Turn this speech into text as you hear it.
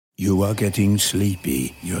You are getting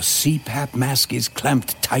sleepy. Your CPAP mask is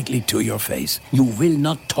clamped tightly to your face. You will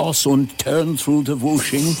not toss and turn through the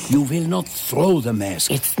whooshing. You will not throw the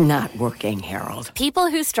mask. It's not working, Harold.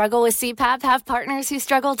 People who struggle with CPAP have partners who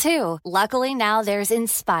struggle too. Luckily, now there's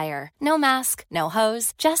Inspire. No mask, no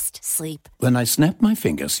hose, just sleep. When I snap my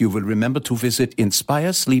fingers, you will remember to visit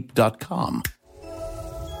inspiresleep.com.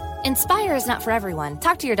 Inspire is not for everyone.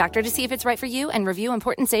 Talk to your doctor to see if it's right for you and review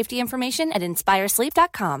important safety information at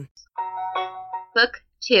inspiresleep.com. Book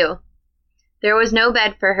 2. There was no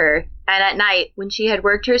bed for her, and at night, when she had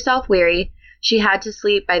worked herself weary, she had to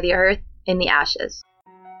sleep by the earth in the ashes.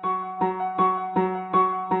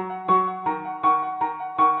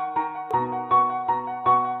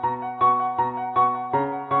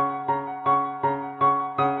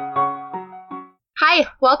 Hi,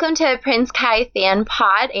 welcome to Prince Kai Fan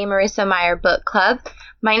Pod, a Marissa Meyer book club.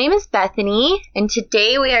 My name is Bethany, and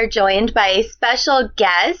today we are joined by a special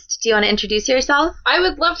guest. Do you want to introduce yourself? I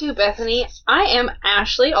would love to, Bethany. I am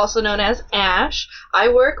Ashley, also known as Ash. I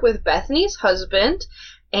work with Bethany's husband,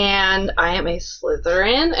 and I am a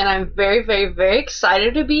Slytherin, and I'm very, very, very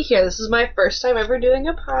excited to be here. This is my first time ever doing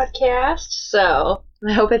a podcast, so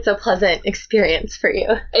I hope it's a pleasant experience for you.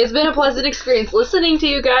 It's been a pleasant experience listening to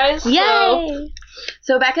you guys. Yay!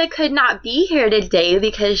 So Becca could not be here today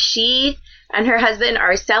because she and her husband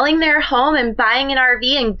are selling their home and buying an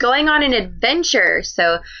RV and going on an adventure.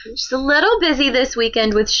 So just a little busy this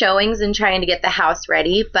weekend with showings and trying to get the house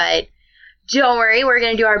ready. But don't worry, we're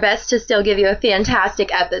going to do our best to still give you a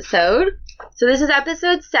fantastic episode. So this is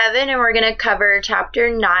episode 7, and we're going to cover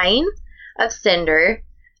chapter 9 of Cinder.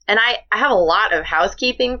 And I have a lot of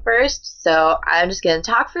housekeeping first, so I'm just going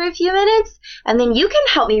to talk for a few minutes, and then you can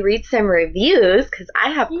help me read some reviews, because I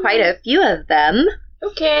have quite a few of them.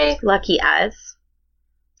 Okay. Lucky us.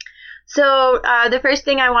 So the first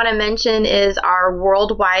thing I want to mention is our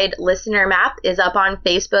worldwide listener map is up on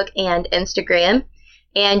Facebook and Instagram,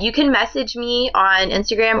 and you can message me on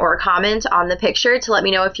Instagram or comment on the picture to let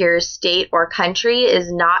me know if your state or country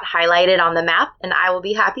is not highlighted on the map, and I will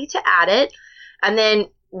be happy to add it. And then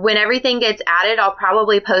when everything gets added, I'll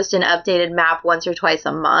probably post an updated map once or twice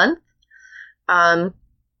a month. A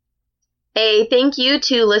thank you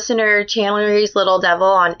to listener Chandler's Little Devil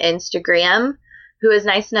on Instagram, who is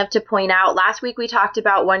nice enough to point out, last week we talked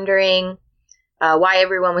about wondering why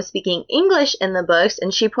everyone was speaking English in the books,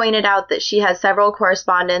 and she pointed out that she has several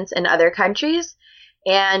correspondents in other countries,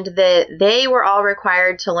 and that they were all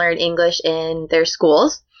required to learn English in their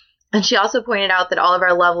schools. And she also pointed out that all of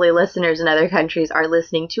our lovely listeners in other countries are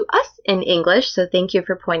listening to us in English, so thank you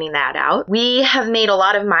for pointing that out. We have made a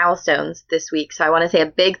lot of milestones this week, so I want to say a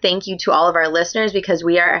big thank you to all of our listeners because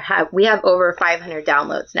we have over 500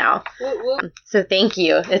 downloads now. So thank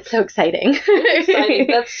you. It's so exciting. Exciting.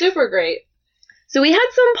 That's super great. So we had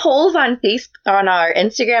some polls on our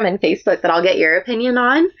Instagram and Facebook that I'll get your opinion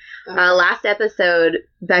on. Last episode,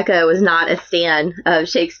 Becca was not a stan of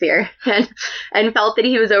Shakespeare and felt that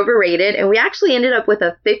he was overrated. And we actually ended up with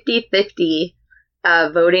a 50-50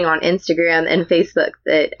 voting on Instagram and Facebook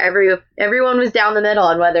that everyone was down the middle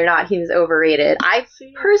on whether or not he was overrated. I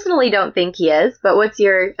personally don't think he is, but what's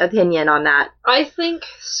your opinion on that? I think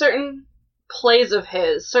certain plays of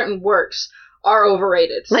his, certain works, are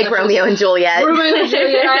overrated. Like Romeo and Juliet. Romeo and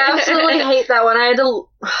Juliet. I absolutely hate that one.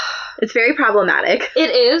 It's very problematic.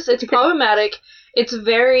 It is. It's problematic. It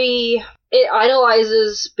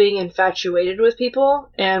idolizes being infatuated with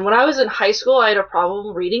people. And when I was in high school, I had a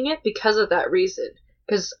problem reading it because of that reason.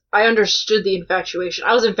 Because I understood the infatuation.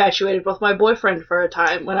 I was infatuated with my boyfriend for a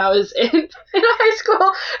time when I was in high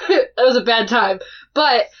school. That was a bad time.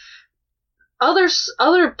 But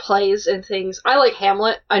other plays and things, I like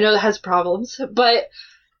Hamlet. I know that has problems, but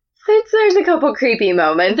there's a couple creepy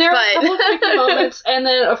moments. There are a couple creepy moments, and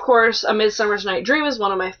then of course, A Midsummer's Night Dream is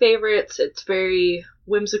one of my favorites. It's very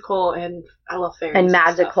whimsical, and I love fairies and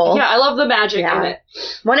magical. Yeah, I love the magic in it.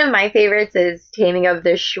 One of my favorites is Taming of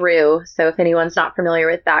the Shrew. So if anyone's not familiar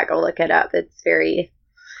with that, go look it up. It's very.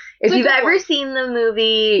 If you've ever seen the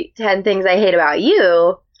movie 10 Things I Hate About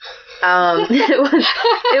You, it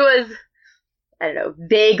was. I don't know,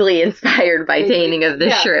 vaguely inspired by Taming of the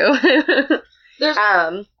Shrew.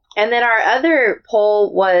 And then our other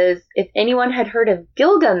poll was if anyone had heard of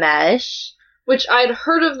Gilgamesh. Which I'd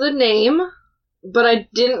heard of the name, but I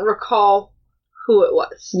didn't recall who it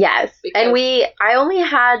was. Yes. And I only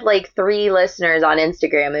had like 3 listeners on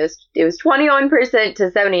Instagram. It was 21% to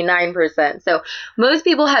 79%. So most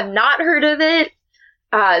people have not heard of it.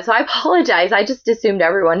 So I apologize. I just assumed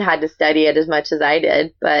everyone had to study it as much as I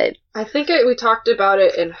did, but I think we talked about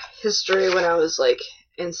it in history when I was like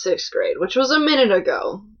in 6th grade, which was a minute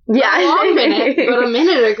ago. Yeah. Not a long minute, but a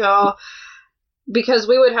minute ago. Because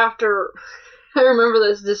we would have to, I remember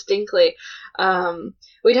this distinctly,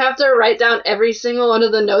 we'd have to write down every single one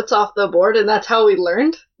of the notes off the board, and that's how we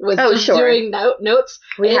learned, was just doing notes.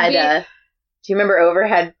 We had, do you remember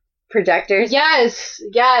overhead projectors? Yes.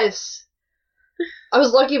 I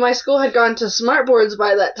was lucky my school had gone to smartboards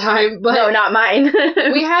by that time, but... No, not mine.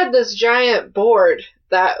 We had this giant board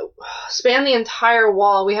that spanned the entire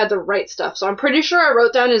wall. We had to write stuff, so I'm pretty sure I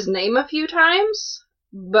wrote down his name a few times,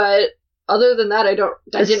 but... Other than that, I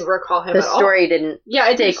didn't recall him at all. The story didn't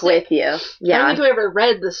stick with you. Yeah. I don't think I ever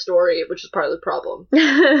read the story, which is part of the problem.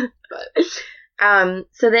 But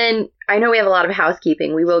so then, I know we have a lot of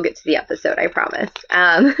housekeeping. We will get to the episode, I promise.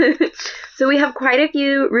 So we have quite a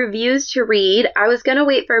few reviews to read. I was going to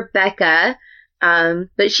wait for Becca,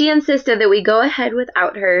 but she insisted that we go ahead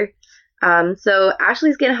without her. So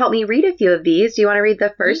Ashley's going to help me read a few of these. Do you want to read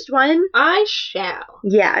the first one? I shall.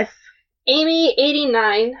 Yes.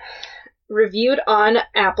 Amy89 reviewed on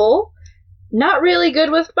Apple. Not really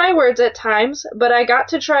good with my words at times, but I got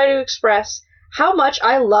to try to express how much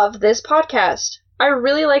I love this podcast. I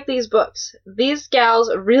really like these books. These gals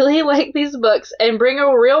really like these books and bring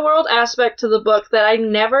a real-world aspect to the book that I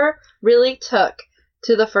never really took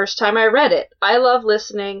to the first time I read it. I love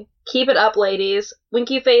listening. Keep it up, ladies.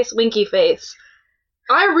 Winky face, winky face.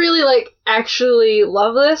 I really, actually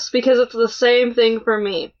love this because it's the same thing for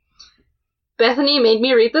me. Bethany made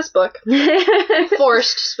me read this book.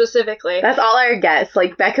 Forced, specifically. That's all our guests.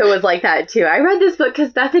 Becca was like that, too. I read this book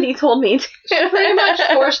because Bethany told me to. She pretty much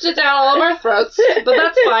forced it down all of our throats. But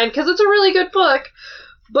that's fine, because it's a really good book.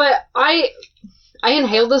 But I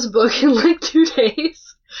inhaled this book in 2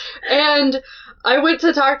 days. And I went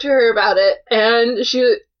to talk to her about it. And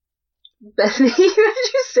Bethany, what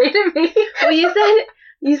did you say to me? Well,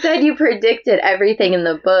 you said you predicted everything in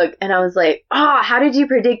the book, and I was like, how did you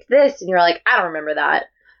predict this? And you were like, I don't remember that.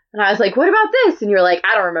 And I was like, what about this? And you were like,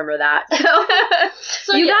 I don't remember that.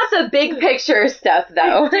 So you got the big picture stuff,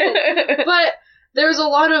 though. But there's a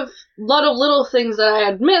lot of little things that I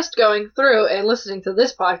had missed going through, and listening to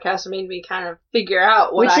this podcast made me kind of figure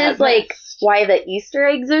out what I had missed. Which is, why the Easter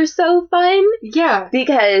eggs are so fun. Yeah.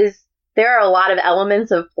 Because there are a lot of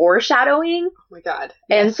elements of foreshadowing. Oh my god.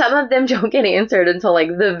 And yes. some of them don't get answered until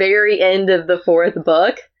the very end of the 4th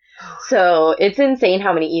book. So it's insane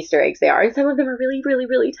how many Easter eggs there are. And some of them are really, really,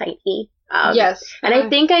 really tiny. Yes. And I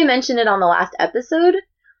think I mentioned it on the last episode.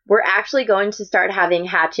 We're actually going to start having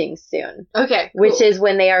hatchings soon. Okay. Cool. Which is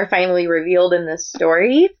when they are finally revealed in this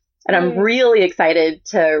story. And I'm really excited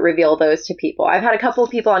to reveal those to people. I've had a couple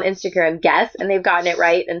of people on Instagram guess, and they've gotten it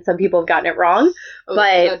right, and some people have gotten it wrong.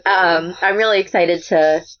 But I'm really excited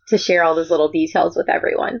to share all those little details with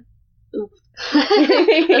everyone.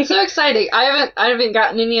 That's so exciting. I haven't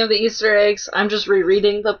gotten any of the Easter eggs. I'm just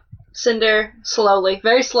rereading the Cinder slowly,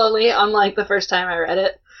 very slowly, unlike the first time I read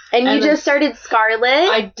it. And you just started Scarlet?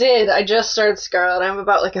 I did. I just started Scarlet. I'm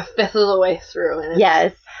about 1/5 of the way through, and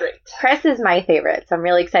it's great. Cress is my favorite, so I'm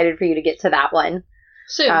really excited for you to get to that one.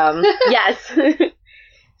 Soon. Yes.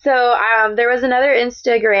 So there was another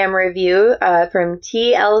Instagram review from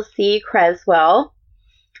TLC Creswell.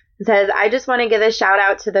 It says, I just want to give a shout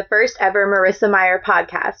out to the first ever Marissa Meyer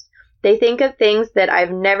podcast. They think of things that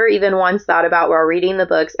I've never even once thought about while reading the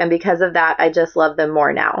books, and because of that, I just love them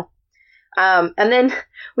more now. And then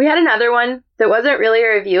we had another one that wasn't really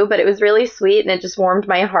a review, but it was really sweet, and it just warmed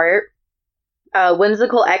my heart.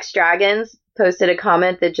 Whimsical X Dragons posted a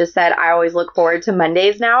comment that just said, I always look forward to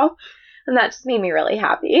Mondays now. And that just made me really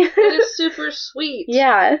happy. It is super sweet.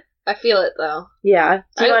 Yeah. I feel it, though. Yeah.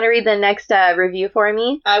 Do you want to read the next review for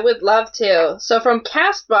me? I would love to. So from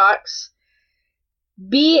Castbox,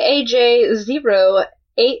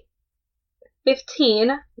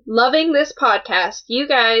 BAJ0815, loving this podcast. You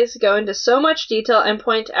guys go into so much detail and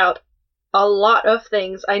point out a lot of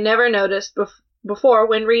things I never noticed before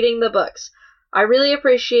when reading the books. I really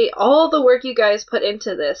appreciate all the work you guys put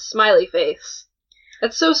into this. Smiley face.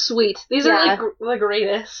 That's so sweet. These are the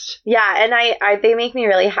greatest. Yeah, and they make me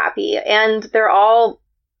really happy. And they're all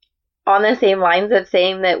on the same lines of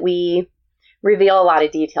saying that we reveal a lot of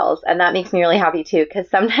details. And that makes me really happy, too, because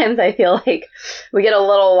sometimes I feel like we get a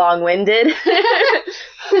little long-winded.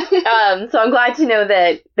 So I'm glad to know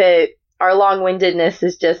that our long-windedness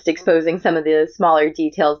is just exposing some of the smaller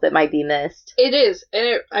details that might be missed. It is.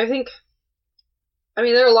 And I think,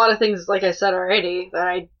 there are a lot of things, like I said already,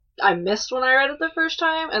 that I missed when I read it the first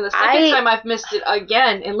time, and the second time I've missed it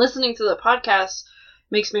again, and listening to the podcast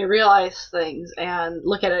makes me realize things and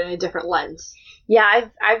look at it in a different lens. Yeah,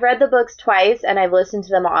 I've read the books twice, and I've listened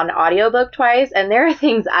to them on audiobook twice, and there are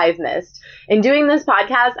things I've missed. In doing this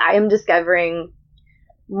podcast, I am discovering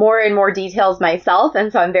more and more details myself,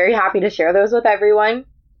 and so I'm very happy to share those with everyone.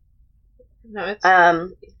 No, it's...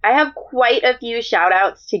 I have quite a few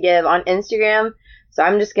shout-outs to give on Instagram, so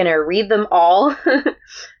I'm just going to read them all.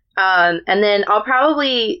 And then I'll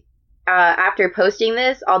probably, after posting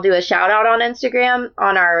this, I'll do a shout-out on Instagram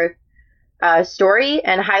on our story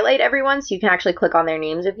and highlight everyone, so you can actually click on their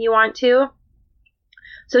names if you want to.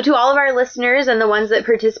 So to all of our listeners and the ones that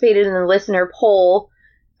participated in the listener poll,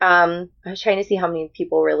 I was trying to see how many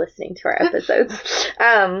people were listening to our episodes.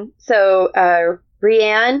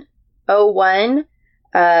 Brianne 01,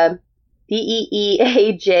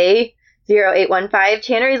 BEEAJ 0815,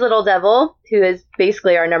 Channery's Little Devil, who is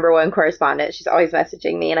basically our number one correspondent. She's always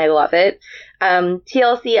messaging me, and I love it.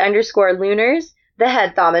 TLC_Lunars, The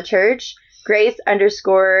Head Thaumaturge, Grace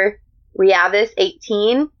 _Riavis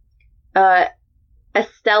 18,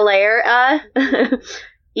 Estellera,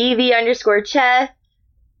 Evie _Che,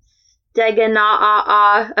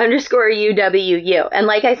 Deganaa _UWU. And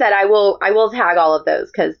like I said, I will tag all of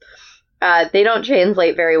those because they don't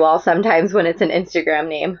translate very well sometimes when it's an Instagram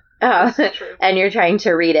name and you're trying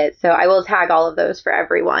to read it. So I will tag all of those for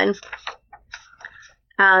everyone.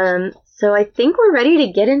 So I think we're ready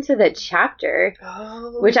to get into the chapter,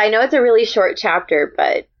 which I know it's a really short chapter,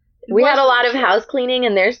 but we had a lot of house cleaning,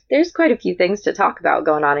 and there's quite a few things to talk about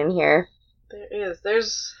going on in here. There is.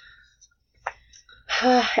 There's...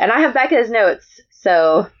 And I have Becca's notes,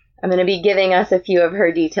 so I'm going to be giving us a few of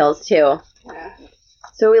her details, too. Yeah.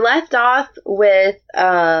 So we left off with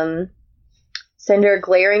Cinder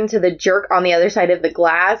glaring to the jerk on the other side of the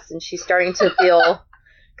glass, and she's starting to feel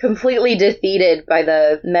completely defeated by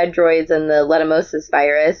the Medroids and the Letumosis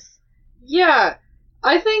virus. Yeah.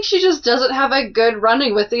 I think she just doesn't have a good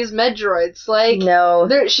running with these Medroids. Like, no.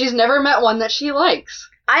 She's never met one that she likes.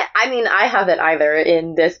 I mean, I haven't either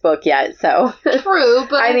in this book yet, so. True,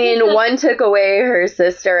 but I mean, one took away her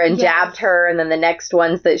sister and jabbed her, and then the next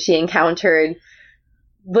ones that she encountered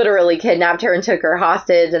literally kidnapped her and took her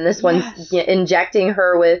hostage, and this one's injecting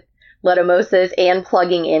her with Letumosis and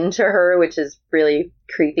plugging into her, which is really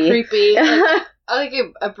creepy. I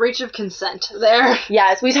think a breach of consent there.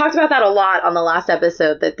 Yes, we talked about that a lot on the last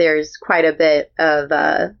episode, that there's quite a bit of,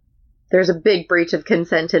 there's a big breach of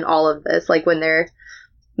consent in all of this, like when they're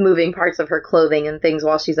moving parts of her clothing and things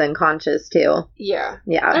while she's unconscious, too. Yeah.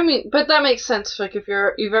 Yeah. I mean, but that makes sense, like, if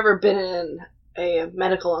you've ever been in a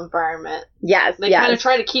medical environment. Yes, They kind of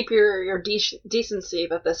try to keep your decency,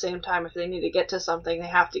 but at the same time, if they need to get to something, they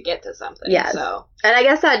have to get to something. Yes. So. And I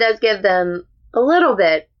guess that does give them a little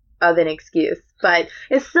bit of an excuse, but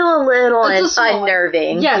it's still a little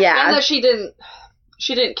unnerving. Yes, yeah. And that she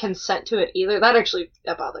didn't consent to it either.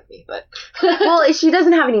 That bothered me, but well, she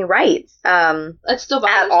doesn't have any rights. It still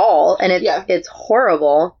bothers at all, and it's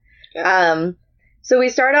horrible. Yeah. So we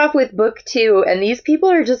start off with book 2, and these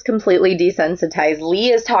people are just completely desensitized.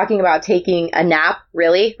 Lee is talking about taking a nap,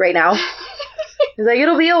 really, right now. He's like,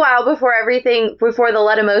 it'll be a while before the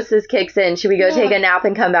Letumosis kicks in. Should we go take a nap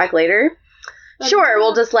and come back later? Sure,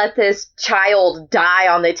 we'll just let this child die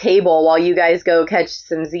on the table while you guys go catch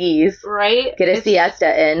some Z's. Right? Get a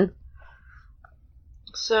siesta in.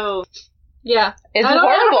 So, yeah. It's horrible.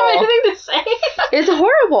 I don't have anything to say. It's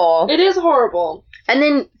horrible. It is horrible. And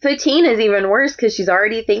then Fatine is even worse because she's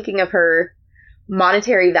already thinking of her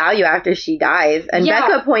monetary value after she dies. And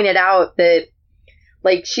Becca pointed out that,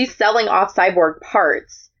 like, she's selling off cyborg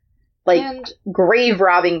parts. Like, grave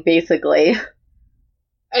robbing, basically.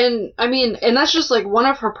 And, I mean, and that's just, like, one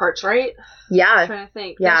of her parts, right? Yeah. I'm trying to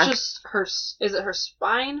think. Yeah. That's just her, is it her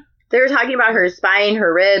spine? They were talking about her spine,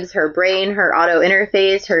 her ribs, her brain, her auto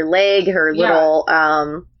interface, her leg, her little,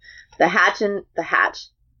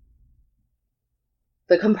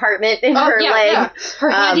 the compartment in her leg. Yeah. Her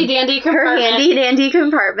handy-dandy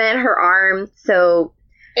compartment. Her arm. So.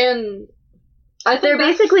 And I think they're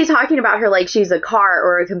basically talking about her like she's a car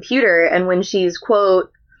or a computer, and when she's,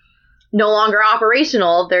 quote, no longer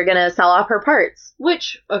operational, they're going to sell off her parts.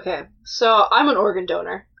 Which, okay, so I'm an organ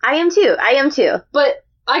donor. I am too. But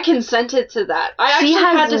I consented to that. She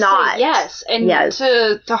had to say yes. And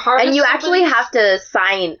to harvest. And you actually have to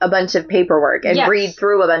sign a bunch of paperwork and read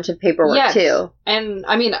through a bunch of paperwork too. And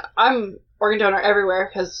I mean, I'm organ donor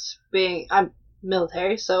everywhere because I'm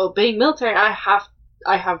military. So being military, I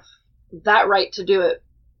have that right to do it,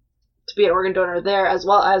 to be an organ donor there, as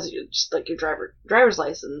well as just like your driver's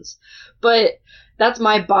license. But that's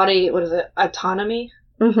my body. What is it? Autonomy.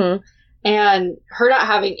 Mm-hmm. And her not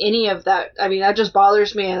having any of that, I mean, that just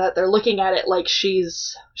bothers me, and that they're looking at it like she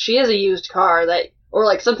is a used car, or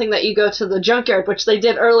like something that you go to the junkyard, which they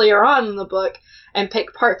did earlier on in the book, and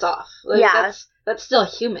pick parts off. Like, that's still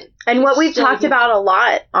human. And what we've talked about a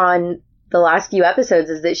lot on the last few episodes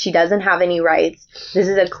is that she doesn't have any rights. This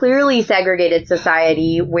is a clearly segregated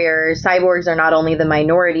society where cyborgs are not only the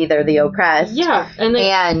minority, they're the oppressed. Yeah.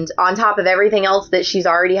 And on top of everything else that she's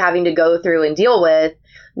already having to go through and deal with,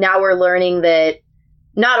 now we're learning that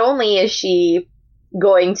not only is she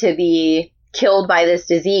going to be killed by this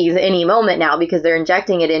disease any moment now because they're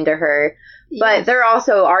injecting it into her, but they're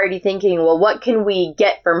also already thinking, well, what can we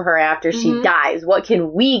get from her after she dies? What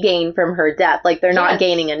can we gain from her death? Like, they're not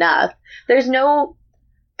gaining enough. There's no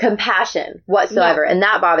compassion whatsoever, and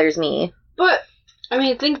that bothers me. But, I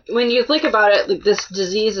mean, when you think about it, like, this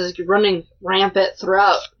disease is running rampant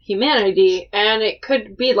throughout humanity, and it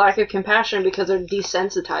could be lack of compassion because they're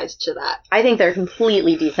desensitized to that. I think they're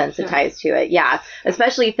completely desensitized to it, yeah.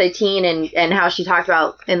 Especially Satine and how she talked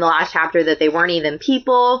about in the last chapter that they weren't even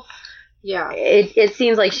people. Yeah. It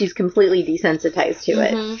seems like she's completely desensitized to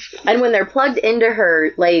it. And when they're plugged into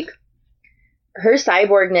her, like, her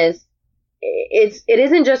cyborgness, it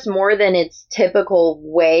isn't just more than its typical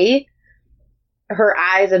way. Her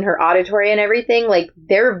eyes and her auditory and everything, like,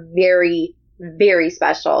 they're very, very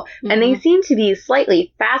special. And they seem to be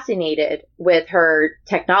slightly fascinated with her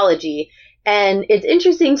technology. And it's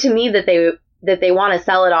interesting to me that they want to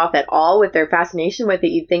sell it off at all with their fascination with it.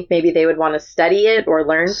 You'd think maybe they would want to study it or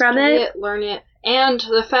learn from it. Learn it. And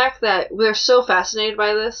the fact that they're so fascinated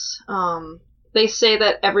by this, they say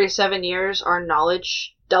that every 7 years our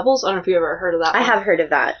knowledge doubles. I don't know if you ever heard of that. I have heard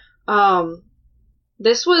of that.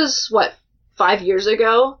 This was, 5 years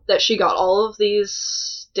ago that she got all of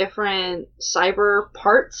these different cyber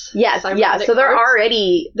parts? Yes, yeah, so they're parts.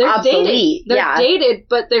 Already they're obsolete. Dated. They're dated,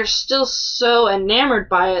 but they're still so enamored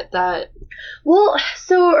by it that... Well,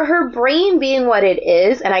 so her brain being what it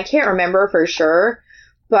is, and I can't remember for sure,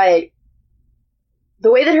 but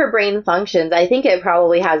the way that her brain functions, I think it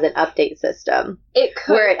probably has an update system. It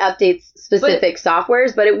could. Where it updates specific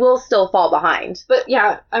softwares, but it will still fall behind. But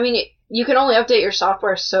yeah, I mean, you can only update your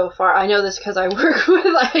software so far. I know this because I work with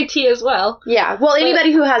IT as well. Yeah, well,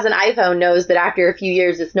 anybody who has an iPhone knows that after a few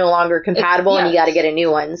years it's no longer compatible and you got to get a new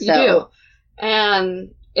one. So. You do.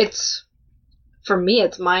 And for me,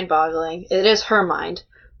 it's mind-boggling. It is her mind.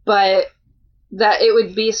 But that it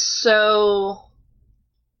would be so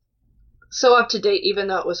up to date, even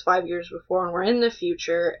though it was 5 years before and we're in the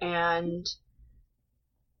future, and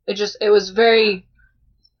it was very,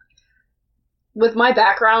 with my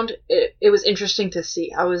background, it was interesting to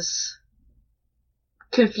see. I was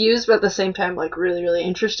confused, but at the same time, like, really, really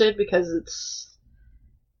interested, because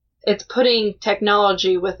it's putting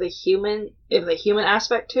technology with the human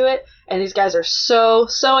aspect to it, and these guys are so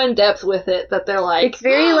in depth with it that they're like, it's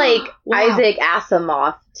very like Isaac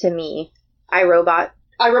Asimov to me. iRobot.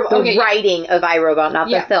 The writing of iRobot, not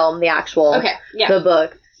the film, the actual, the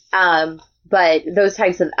book. But those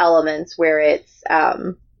types of elements where it's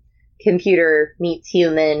computer meets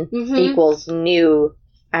human equals new,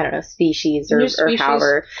 I don't know, species or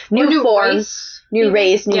however. New forms,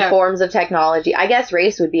 race, new forms of technology. I guess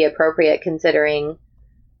race would be appropriate considering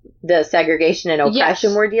the segregation and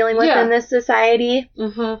oppression we're dealing with in this society.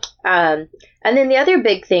 And then the other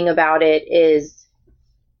big thing about it is,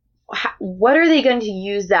 what are they going to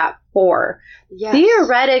use that for? Yes.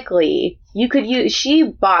 Theoretically, she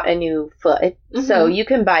bought a new foot, so you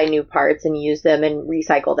can buy new parts and use them and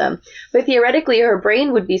recycle them. But theoretically, her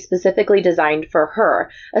brain would be specifically designed for her,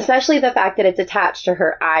 especially the fact that it's attached to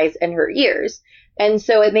her eyes and her ears. And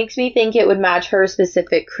so it makes me think it would match her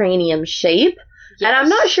specific cranium shape. Yes. And I'm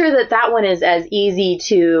not sure that one is as easy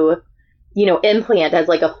to, implant as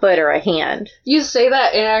like a foot or a hand. You say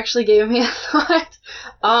that, and it actually gave me a thought.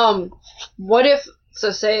 What if,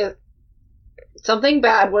 say something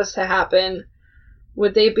bad was to happen,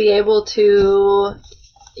 would they be able to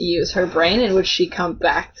use her brain, and would she come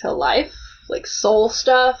back to life? Like soul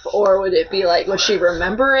stuff? Or would it be like, would she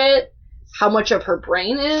remember it? How much of her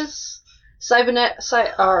brain is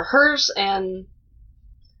hers, and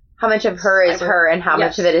how much of her is her, and how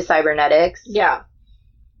much of it is cybernetics? Yeah.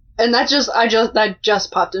 And that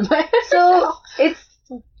just popped in my head. So it's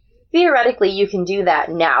theoretically you can do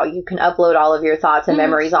that now. You can upload all of your thoughts and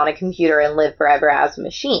memories on a computer and live forever as a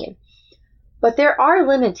machine. But there are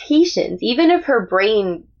limitations. Even if her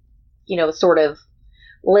brain, sort of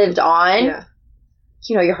lived on,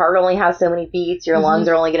 your heart only has so many beats, your lungs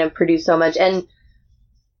are only going to produce so much. And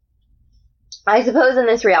I suppose in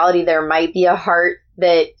this reality there might be a heart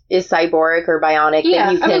that is cyborg or bionic. Yeah,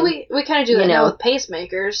 that you can, we kind of do that now with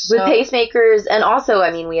pacemakers. So. With pacemakers, and also,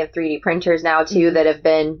 we have 3D printers now, too, that have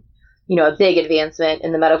been, a big advancement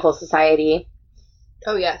in the medical society.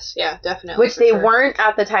 Oh, yes. Yeah, definitely. Which they weren't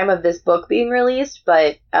at the time of this book being released,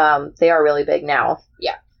 but they are really big now.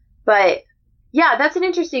 Yeah. But, yeah, that's an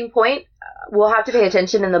interesting point. we'll have to pay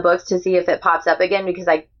attention in the books to see if it pops up again because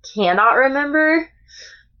I cannot remember.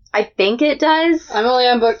 I think it does. I'm only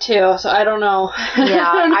on book 2, so I don't know. Yeah,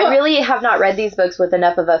 I really have not read these books with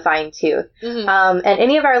enough of a fine tooth. Mm-hmm. And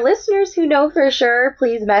any of our listeners who know for sure,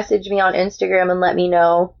 please message me on Instagram and let me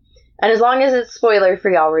know. And as long as it's spoiler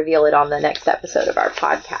free, I'll reveal it on the next episode of our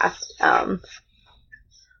podcast.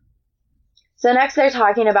 So next they're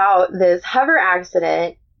talking about this hover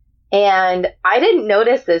accident. And I didn't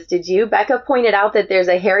notice this, did you? Becca pointed out that there's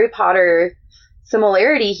a Harry Potter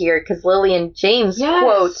similarity here because Lily and James,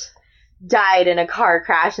 quote, died in a car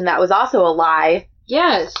crash, and that was also a lie.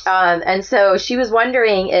 Yes. And so she was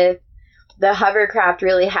wondering if the hovercraft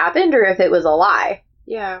really happened or if it was a lie.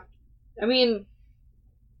 Yeah. I mean,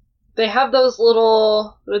 they have those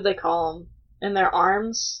little, what do they call them, in their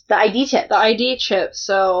arms? The ID chips. The ID chip.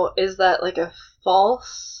 So is that like a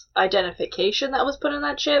false identification that was put in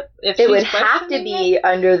that chip? If it would have to be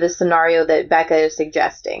under the scenario that Becca is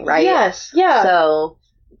suggesting, right? Yes. Yeah. So,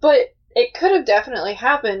 but it could have definitely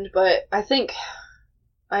happened, but I think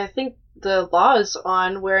the laws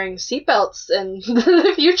on wearing seatbelts in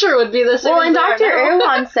the future would be the same. Well, and Dr.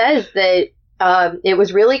 Erlon says that it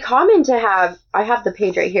was really common to have, I have the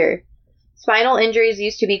page right here, spinal injuries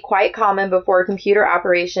used to be quite common before computer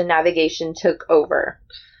operation navigation took over.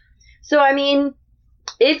 So, I mean,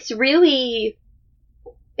 it's really,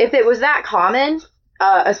 if it was that common,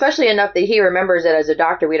 especially enough that he remembers it as a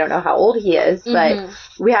doctor, we don't know how old he is, but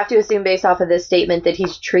we have to assume based off of this statement that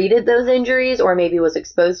he's treated those injuries or maybe was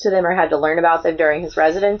exposed to them or had to learn about them during his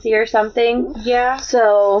residency or something. Yeah.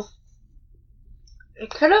 So it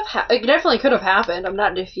could have, it definitely could have happened. I'm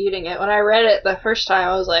not disputing it. When I read it the first time,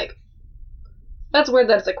 I was like, that's weird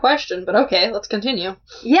that it's a question, but okay, let's continue.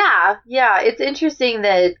 Yeah. It's interesting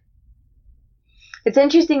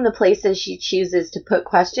the places she chooses to put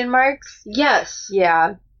question marks. Yes.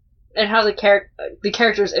 Yeah. And how the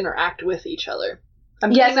characters interact with each other.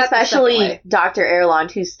 Yes, especially Dr.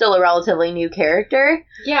 Erlon, who's still a relatively new character.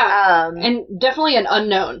 Yeah. And definitely an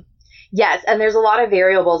unknown. Yes, and there's a lot of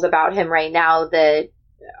variables about him right now that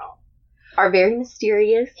are very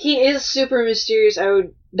mysterious. He is super mysterious.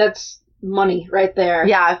 That's money right there.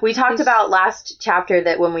 Yeah, we talked about last chapter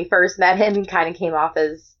that when we first met him, he kind of came off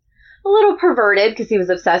as a little perverted because he was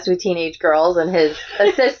obsessed with teenage girls and his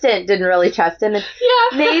assistant didn't really trust him. And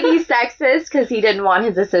maybe sexist because he didn't want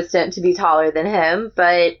his assistant to be taller than him.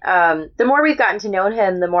 But the more we've gotten to know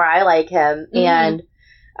him, the more I like him. And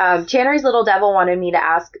Channery's Little Devil wanted me to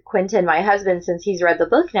ask Quentin, my husband, since he's read the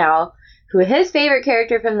book now, who his favorite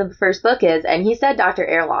character from the first book is. And he said Dr.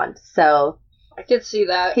 Erlon. So I could see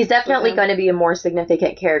that. He's definitely going to be a more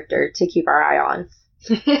significant character to keep our eye on.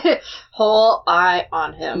 Whole eye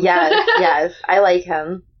on him. Yes. I like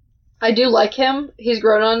him. I do like him. He's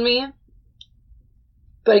grown on me.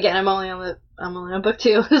 But again, I'm only on book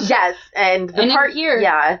 2. Yes, and part here,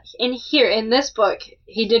 in this book,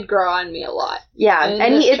 he did grow on me a lot. Yeah,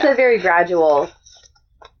 and it's a very gradual.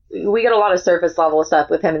 We get a lot of surface level stuff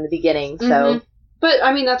with him in the beginning, so. But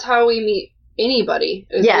I mean, that's how we meet anybody.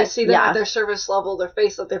 Is we see them at their surface level, their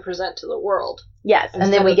face that they present to the world. Yes,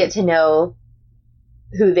 and then we get to know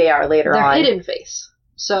who they are later on. Their hidden face.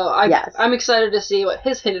 So I'm excited to see what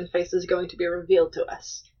his hidden face is going to be revealed to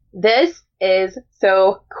us. This is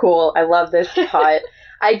so cool. I love this plot.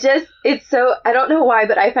 I don't know why,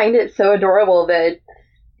 but I find it so adorable that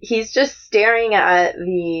he's just staring at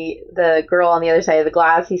the girl on the other side of the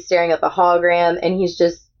glass. He's staring at the hologram, and he's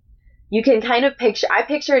just, you can kind of I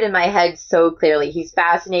picture it in my head so clearly. He's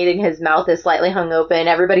fascinating. His mouth is slightly hung open.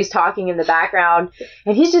 Everybody's talking in the background,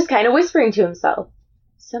 and he's just kind of whispering to himself.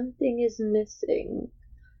 Something is missing.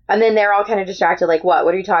 And then they're all kind of distracted, like, what?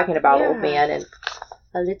 What are you talking about, old man? And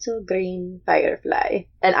a little green firefly.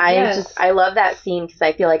 And I love that scene because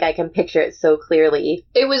I feel like I can picture it so clearly.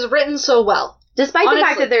 It was written so well. Despite the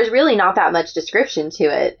fact that there's really not that much description to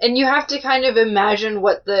it. And you have to kind of imagine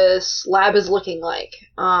what this lab is looking like.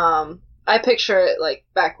 I picture it like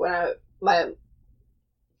back when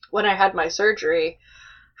I had my surgery,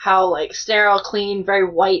 how like sterile, clean, very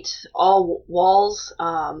white, all walls.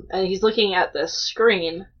 And he's looking at this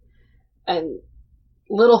screen and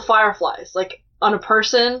little fireflies, like on a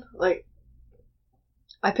person, like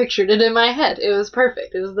I pictured it in my head. It was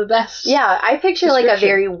perfect. It was the best. Yeah, I picture like a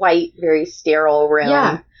very white, very sterile room.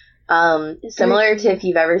 Yeah. Similar to if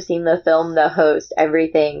you've ever seen the film The Host,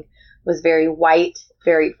 everything was very white,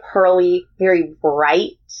 very pearly, very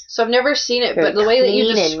bright. So I've never seen it, but the way that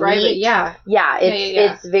you describe it,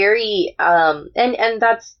 it's very and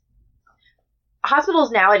that's,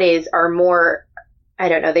 hospitals nowadays are more, I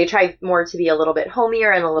don't know, they try more to be a little bit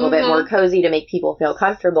homier and a little bit more cozy to make people feel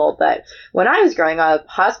comfortable. But when I was growing up,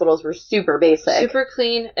 hospitals were super basic. Super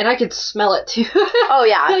clean, and I could smell it too. Oh,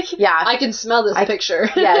 yeah, yeah. I can smell this picture.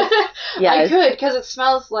 Yes, yes. I could, because it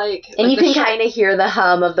smells like... And you can kind of hear the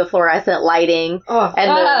hum of the fluorescent lighting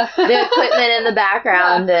and the equipment in the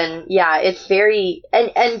background. And, it's very...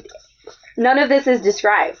 And none of this is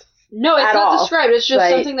described. No, it's not described. It's just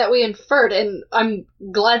something that we inferred, and I'm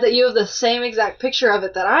glad that you have the same exact picture of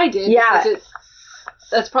it that I did. Yeah. Because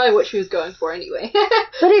that's probably what she was going for anyway.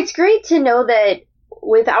 But it's great to know that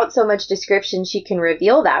without so much description, she can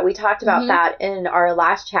reveal that. We talked about that in our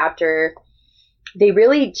last chapter.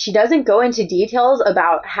 She doesn't go into details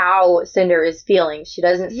about how Cinder is feeling. She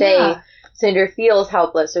doesn't say Cinder feels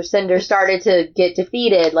helpless or Cinder started to get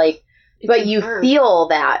defeated. But you feel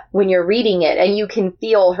that when you're reading it, and you can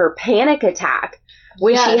feel her panic attack.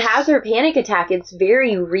 When she has her panic attack, it's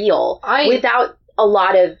very real. Without a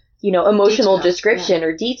lot of, emotional description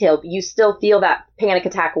or detail, but you still feel that panic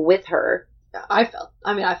attack with her. I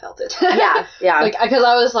felt it. Yeah. Because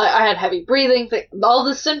I was I had heavy breathing, all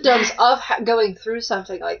the symptoms of going through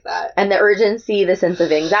something like that. And the urgency, the sense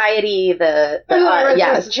of anxiety, I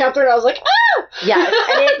read this chapter and I was like, ah! Yes,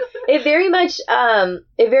 and it very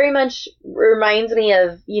much reminds me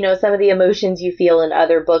of, some of the emotions you feel in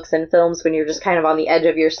other books and films when you're just kind of on the edge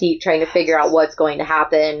of your seat trying to figure out what's going to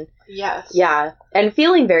happen. Yes. Yeah, and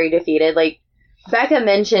feeling very defeated. Becca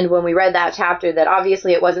mentioned when we read that chapter that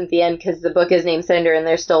obviously it wasn't the end because the book is named Cinder and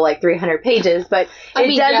there's still 300 pages, but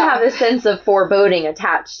it does have a sense of foreboding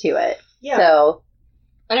attached to it. Yeah. So,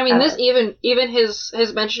 and this even his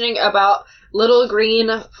mentioning about little green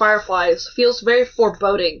fireflies feels very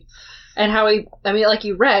foreboding, and how you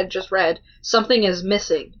just read, something is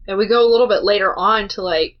missing, and we go a little bit later on to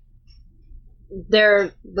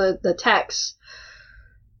the texts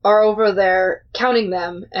are over there counting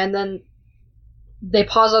them, and then they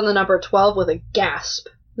pause on the number 12 with a gasp.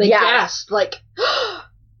 They gasped,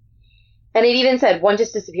 And it even said, one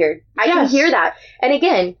just disappeared. I can hear that. And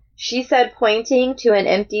again, she said pointing to an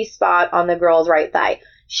empty spot on the girl's right thigh.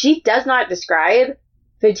 She does not describe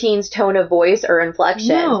Fatine's tone of voice or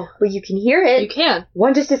inflection. No. But you can hear it. You can.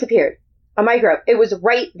 One just disappeared. A microbe. It was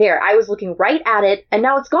right there. I was looking right at it, and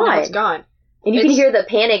now it's gone. Now it's gone. And you can hear the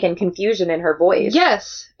panic and confusion in her voice.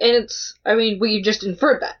 Yes. And we just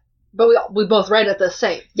inferred that. But we both read it the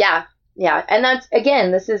same. Yeah. And that's,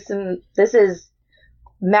 again, this is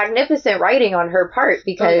magnificent writing on her part,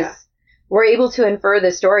 because we're able to infer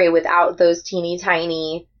the story without those teeny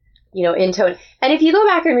tiny, intone. And if you go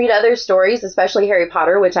back and read other stories, especially Harry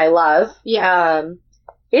Potter, which I love,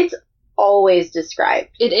 it's always described.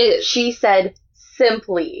 It is. She said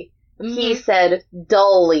simply. He said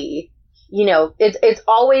dully. It's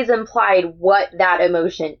always implied what that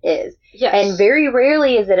emotion is. Yes. And very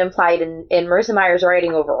rarely is it implied in Marissa Meyer's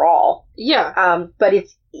writing overall. Yeah. But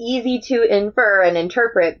it's easy to infer and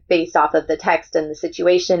interpret based off of the text and the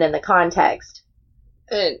situation and the context.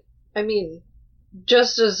 And,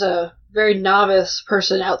 just as a very novice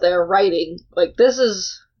person out there writing, this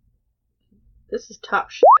is top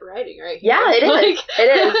shit writing right here. Yeah, it is. It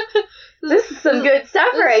is. This is some good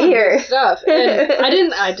stuff right here. Good stuff.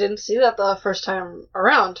 And I didn't see that the first time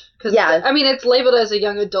around. Cause it's labeled as a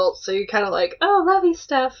young adult, so you're kind of oh, lovey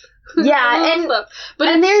stuff. Yeah, and stuff.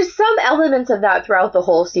 But there's some elements of that throughout the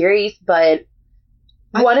whole series, but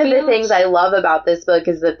one of the things I love about this book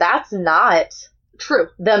is that that's not true.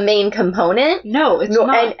 The main component. No, it's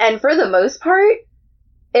not. And for the most part,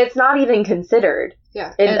 it's not even considered.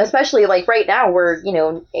 Yeah. And especially right now we're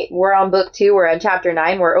on book 2, we're on chapter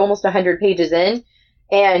 9, we're almost 100 pages in,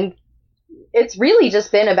 and it's really just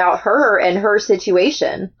been about her and her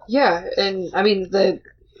situation. Yeah. And the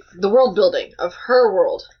world building of her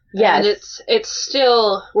world. Yes. And it's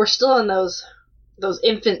still, we're still in those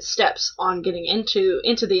infant steps on getting into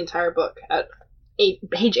the entire book at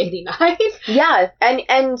page 89. Yeah.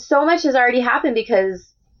 And so much has already happened because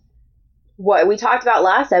what we talked about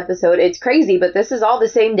last episode, it's crazy, but this is all the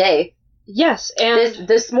same day. Yes, and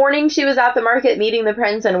this morning she was at the market meeting the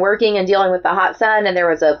prince and working and dealing with the hot sun, and there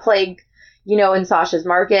was a plague, in Sasha's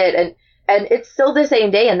market, and it's still the same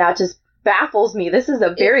day, and that just baffles me. This is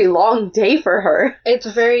a very long day for her.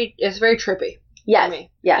 It's very trippy. Yes. For me.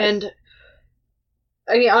 Yes. And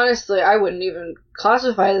honestly, I wouldn't even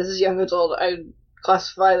classify this as young adult. I'd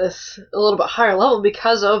classify this a little bit higher level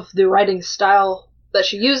because of the writing style that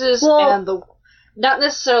she uses, and not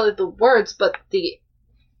necessarily the words, but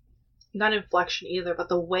not inflection either, but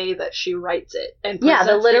the way that she writes it. And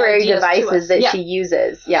the literary devices that she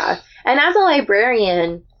uses. Yeah. And as a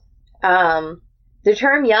librarian, the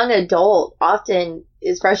term young adult often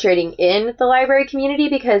is frustrating in the library community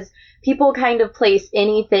because people kind of place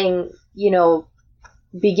anything,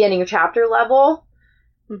 beginning chapter level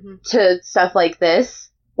to stuff like this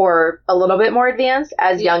or a little bit more advanced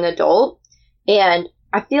as young adult. And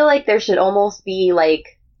I feel like there should almost be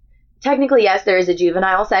technically, yes, there is a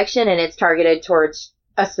juvenile section and it's targeted towards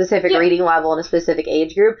a specific reading level and a specific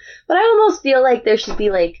age group. But I almost feel like there should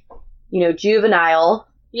be juvenile,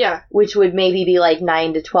 which would maybe be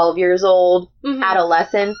 9 to 12 years old,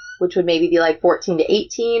 adolescent, which would maybe be 14 to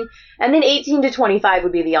 18, and then 18 to 25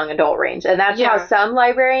 would be the young adult range. And that's how some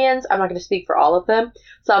librarians, I'm not going to speak for all of them,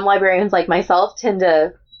 some librarians like myself tend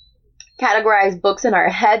to categorize books in our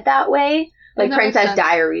head that way. Princess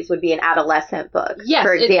Diaries would be an adolescent book,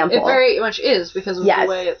 for example. It very much is because of the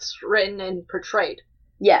way it's written and portrayed.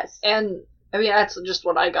 Yes. And, I mean, that's just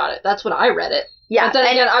what I got it. That's when I read it. Yeah. But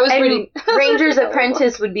then again, I was reading... Ranger's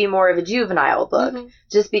Apprentice would be more of a juvenile book.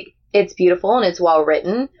 It's beautiful and it's well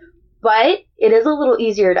written, but it is a little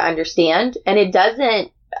easier to understand, and it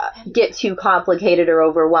doesn't get too complicated or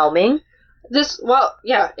overwhelming.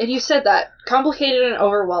 And you said that. Complicated and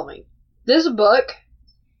overwhelming. This book,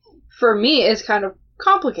 for me, is kind of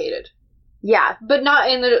complicated. Yeah. But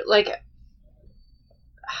not in the,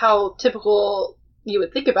 how typical you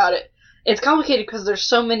would think about it. It's complicated because there's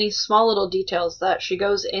so many small little details that she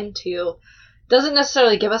goes into. Doesn't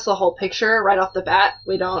necessarily give us the whole picture right off the bat.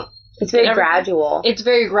 We don't. It's very gradual. It's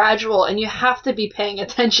very gradual, and you have to be paying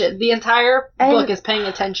attention. The entire book is paying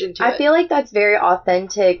attention to it. I feel like that's very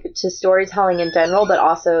authentic to storytelling in general, but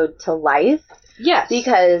also to life. Yes.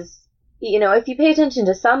 Because, if you pay attention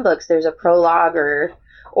to some books, there's a prologue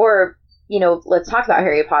or let's talk about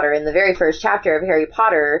Harry Potter. In the very first chapter of Harry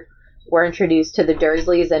Potter, we're introduced to the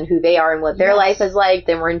Dursleys and who they are and what their life is like.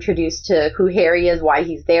 Then we're introduced to who Harry is, why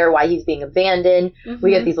he's there, why he's being abandoned.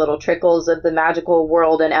 We get these little trickles of the magical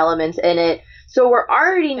world and elements in it. So we're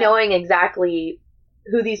already knowing exactly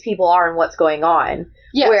who these people are and what's going on.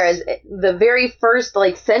 Yes. Whereas the very first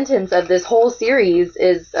sentence of this whole series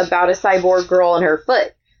is about a cyborg girl and her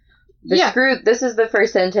foot. This is the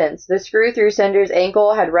first sentence. The screw through Cinder's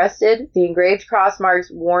ankle had rusted, the engraved cross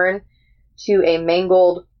marks worn to a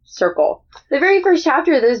mangled circle. The very first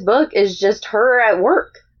chapter of this book is just her at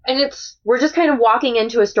work. And we're just kind of walking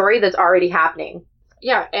into a story that's already happening.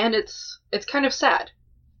 Yeah, and it's kind of sad.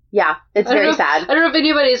 Yeah, it's very sad. I don't know if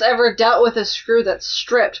anybody's ever dealt with a screw that's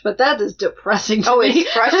stripped, but that is depressing to me.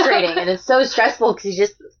 It's frustrating, and it's so stressful because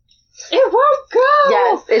it won't go!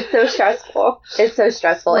 Yes, it's so stressful. It's so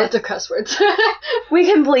stressful. Lots of cuss words. We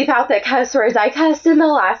can bleep out the cuss words. I cussed in the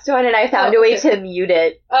last one, and I found a way to mute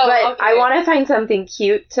it. But I want to find something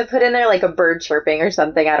cute to put in there, like a bird chirping or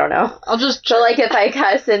something. I don't know. I'll just... So, if I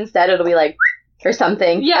cuss instead, it'll be or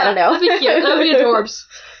something. Yeah, I don't know. that'd be cute. That'd be adorbs.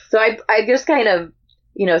 So I just kind of,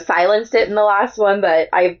 silenced it in the last one, but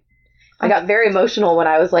I got very emotional when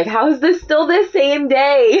I was like, how is this still the same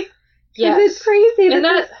day? Yes. It's crazy. And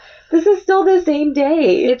This is still the same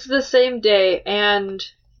day. It's the same day, and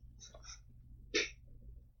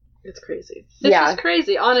it's crazy. It's just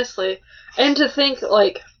crazy, honestly. And to think,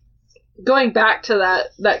 going back to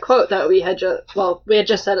that quote that we had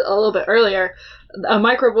just said a little bit earlier, a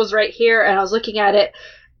microbe was right here, and I was looking at it,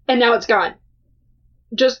 and now it's gone.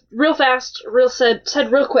 Just real fast,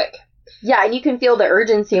 said real quick. Yeah, and you can feel the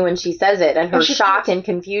urgency when she says it, and her shock and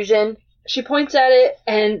confusion. She points at it,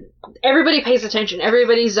 and everybody pays attention.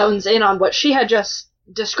 Everybody zones in on what she had just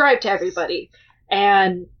described to everybody.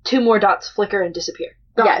 And 2 more dots flicker and disappear.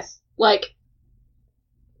 Gone. Yes.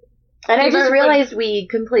 And I just realized we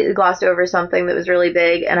completely glossed over something that was really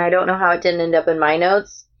big, and I don't know how it didn't end up in my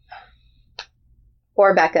notes.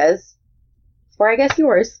 Or Becca's. Or I guess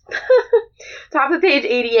yours. Top of page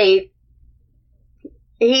 88.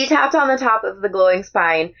 He tapped on the top of the glowing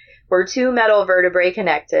spine where 2 metal vertebrae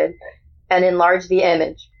connected and enlarged the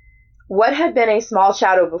image. What had been a small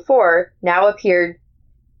shadow before now appeared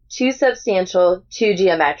too substantial, too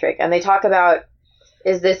geometric. And they talk about,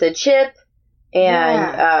 is this a chip?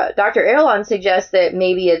 And Dr. Erlon suggests that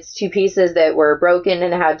maybe it's 2 pieces that were broken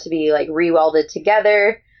and had to be re-welded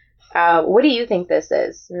together. What do you think this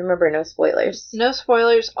is? Remember, no spoilers. No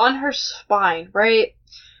spoilers. On her spine, right?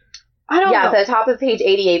 I don't know. Yeah, the top of page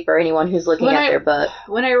 88 for anyone who's looking at their book.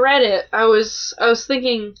 When I read it, I was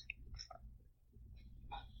thinking,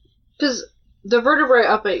 because the vertebrae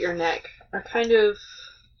up at your neck are kind of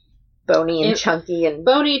bony and chunky and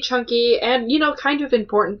kind of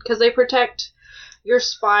important because they protect your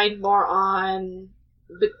spine more on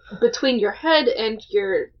between your head and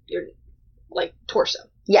your torso.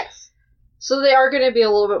 Yes. So they are going to be a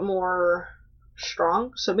little bit more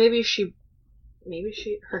strong. So maybe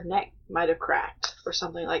her neck might have cracked. or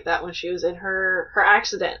something like that when she was in her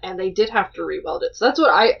accident, and they did have to re-weld it. So that's what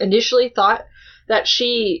I initially thought, that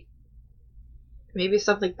maybe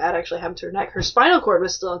something bad actually happened to her neck. Her spinal cord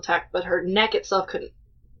was still intact, but her neck itself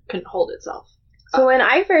couldn't hold itself. So when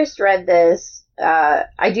I first read this,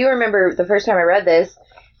 I do remember the first time I read this,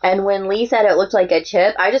 and when Lee said it looked like a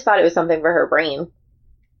chip, I just thought it was something for her brain.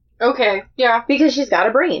 Okay, yeah. Because she's got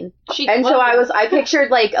a brain. I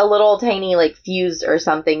pictured like a little tiny like fuse or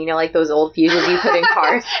something, you know, like those old fuses you put in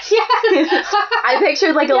cars. Yes. I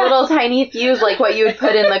pictured like a little tiny fuse, like what you would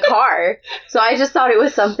put in the car. So I just thought it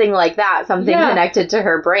was something like that, something connected to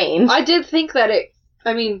her brain. I did think that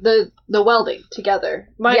the welding together.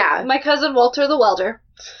 My cousin Walter the welder,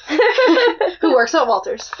 who works at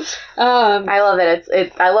Walter's. I love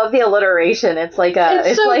it. I love the alliteration. It's like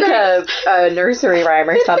a nursery rhyme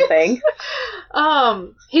or something.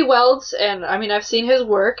 He welds, and I've seen his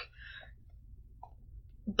work.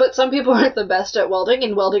 But some people aren't the best at welding,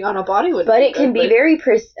 and welding on a body would. But it can be very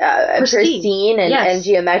pristine and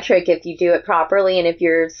geometric if you do it properly, and if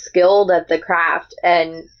you're skilled at the craft,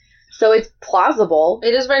 and so it's plausible.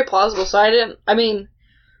 It is very plausible. So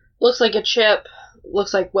looks like a chip.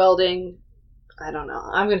 Looks like welding. I don't know.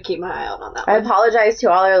 I'm going to keep my eye out on that one. I apologize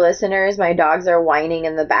to all our listeners. My dogs are whining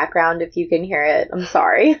in the background if you can hear it. I'm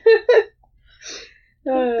sorry.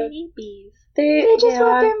 Babies. They just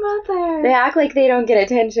want their mother. They act like they don't get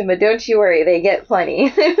attention, but don't you worry. They get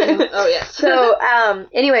plenty. Oh, yes. So,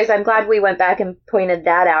 anyways, I'm glad we went back and pointed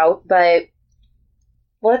that out, but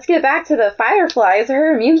let's get back to the fireflies.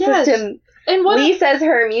 Her immune system... And Lee says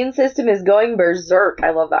her immune system is going berserk. I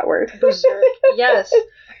love that word. Berserk, yes.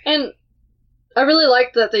 And I really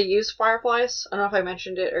liked that they used fireflies. I don't know if I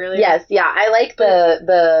mentioned it earlier. Yes, yeah. I like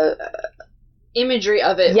the imagery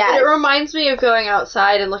of it. Yes. It reminds me of going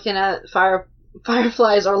outside and looking at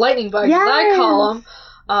fireflies or lightning bugs, as I call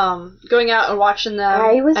them. Going out and watching them.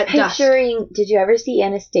 I was picturing... Did you ever see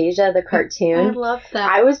Anastasia, the cartoon? I love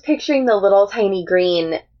that. I was picturing the little tiny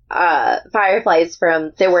green... fireflies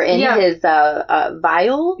that were in his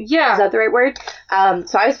vial. Yeah. Is that the right word?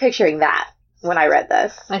 So I was picturing that when I read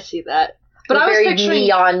this. I see that. But I was very picturing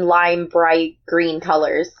neon, lime, bright green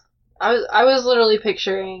colors. I was literally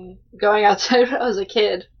picturing going outside when I was a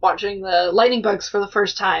kid, watching the lightning bugs for the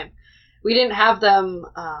first time. We didn't have them.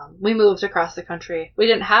 We moved across the country. We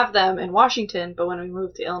didn't have them in Washington, but when we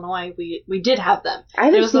moved to Illinois, we did have them. I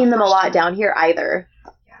haven't seen them a lot down here either.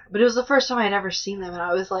 But it was the first time I'd ever seen them, and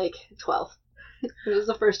I was like 12. It was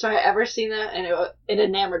the first time I ever seen them, and it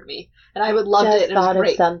enamored me. And I loved it. And it was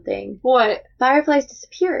great. Of something. What? Fireflies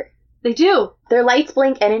disappear. They do. Their lights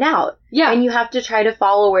blink in and out. Yeah. And you have to try to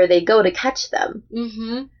follow where they go to catch them.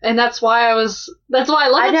 Mm-hmm. And that's why I love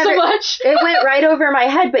it so much. It went right over my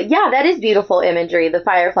head, but yeah, that is beautiful imagery. The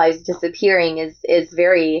fireflies disappearing is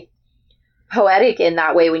very poetic in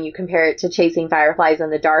that way when you compare it to chasing fireflies in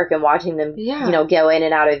the dark and watching them, go in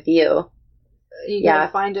and out of view. You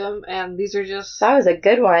gotta find them, and these are just... That was a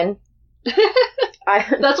good one.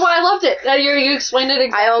 That's why I loved it. You explained it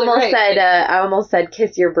exactly I almost said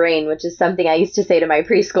kiss your brain, which is something I used to say to my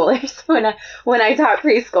preschoolers when I taught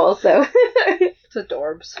preschool, so... It's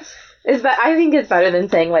adorbs. I think it's better than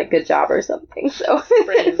saying, like, good job or something, so...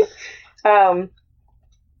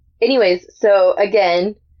 Anyways, so,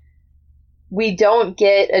 again... We don't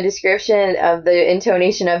get a description of the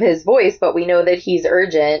intonation of his voice, but we know that he's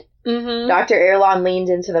urgent. Mm-hmm. Dr. Erlon leaned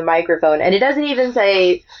into the microphone, and it doesn't even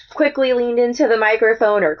say quickly leaned into the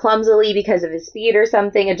microphone or clumsily because of his speed or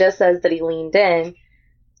something. It just says that he leaned in.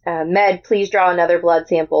 Med, please draw another blood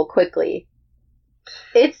sample quickly.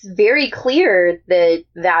 It's very clear that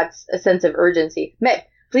that's a sense of urgency. Med,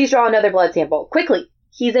 please draw another blood sample quickly.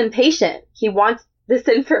 He's impatient. He wants this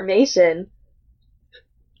information.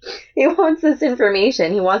 He wants this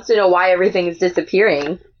information. He wants to know why everything is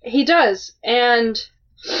disappearing. He does, and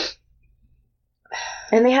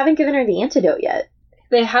they haven't given her the antidote yet.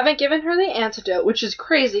 They haven't given her the antidote, which is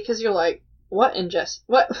crazy, because you're like, what in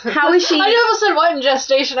what? How is she... I almost said what in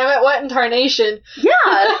gestation. I meant what in tarnation.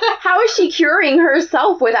 Yeah. How is she curing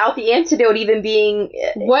herself without the antidote even being...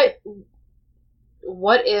 What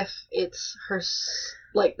if it's her...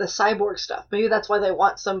 Like the cyborg stuff. Maybe that's why they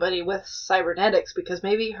want somebody with cybernetics, because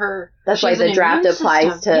maybe that's why the draft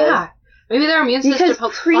applies to... Yeah. Maybe their immune system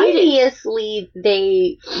helps previously fight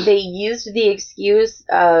it. They used the excuse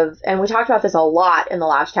of, and we talked about this a lot in the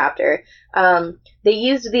last chapter, they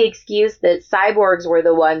used the excuse that cyborgs were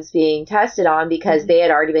the ones being tested on because they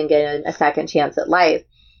had already been given a second chance at life.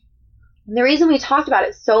 And the reason we talked about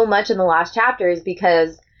it so much in the last chapter is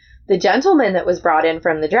because the gentleman that was brought in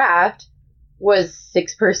from the draft was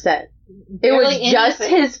 6%. It was just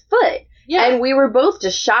his foot. Yeah. And we were both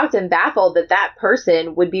just shocked and baffled that that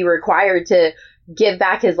person would be required to give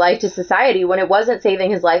back his life to society when it wasn't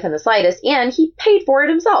saving his life in the slightest, and he paid for it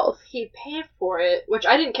himself. He paid for it, which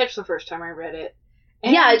I didn't catch the first time I read it.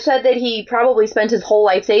 And yeah, it said that he probably spent his whole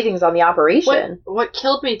life savings on the operation. What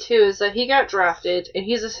killed me, too, is that he got drafted, and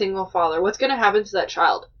he's a single father. What's going to happen to that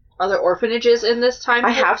child? Are there orphanages in this time?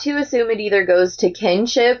 I have to assume it either goes to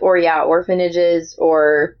kinship or, orphanages,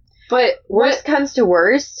 or... But worst comes to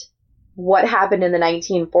worst, what happened in the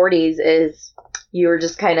 1940s is you were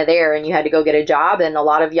just kind of there and you had to go get a job, and a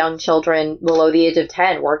lot of young children below the age of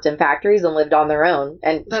 10 worked in factories and lived on their own,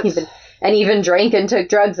 and even drank and took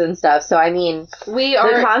drugs and stuff. So, I mean,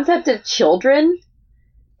 the concept of children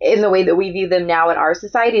in the way that we view them now in our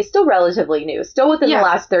society is still relatively new, still within the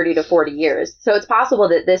last 30 to 40 years. So it's possible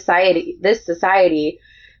that this society,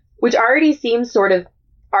 which already seems sort of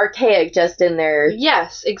archaic just in their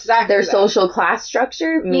their social class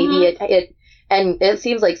structure, maybe it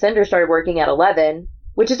seems like Cinder started working at 11,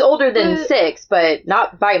 which is older than 6, but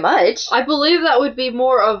not by much. I believe that would be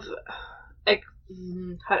more of, I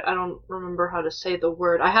don't remember how to say the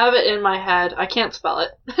word. I have it in my head. I can't spell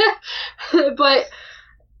it. But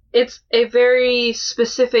it's a very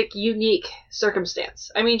specific, unique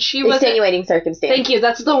circumstance. I mean, she was... Extenuating circumstance. Thank you.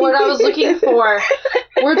 That's the word I was looking for.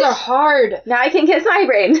 Words are hard. Now I can kiss my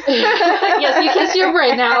brain. Yes, you kiss your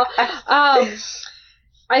brain now.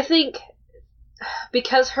 I think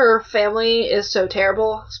because her family is so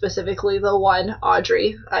terrible, specifically the one,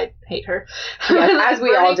 Audrey, I hate her. Yes, as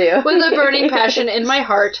we all do. With a burning passion in my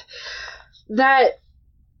heart, that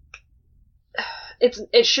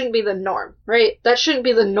it shouldn't be the norm, right? That shouldn't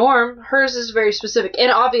be the norm. Hers is very specific.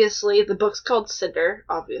 And obviously, the book's called Cinder.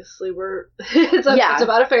 Obviously, it's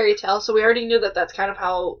about a fairy tale, so we already knew that that's kind of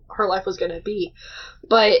how her life was going to be.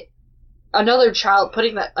 But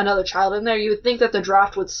putting another child in there, you would think that the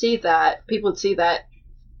draft would see that, people would see that,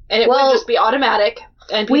 and it would just be automatic.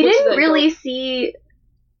 And we didn't really see...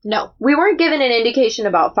 No. We weren't given an indication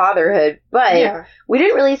about fatherhood, but we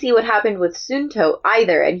didn't really see what happened with Sunto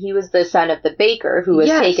either, and he was the son of the baker who was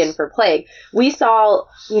taken for plague. We saw,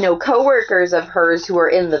 co-workers of hers who were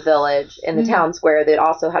in the village, in the town square that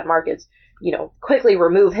also had markets, quickly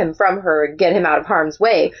remove him from her and get him out of harm's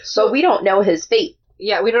way, but we don't know his fate.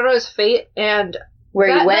 Yeah, we don't know his fate, and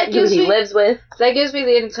where he went, who he lives with. That gives me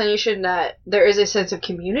the inclination that there is a sense of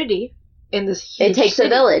community in this huge It takes city. a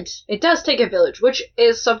village. It does take a village, which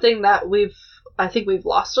is something that I think we've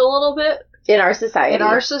lost a little bit. In our society. In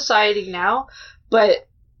our society now, but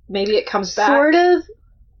maybe it comes back. Sort of.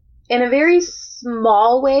 In a very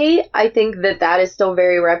small way, I think that is still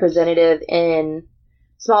very representative in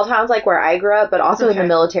small towns like where I grew up, but also in the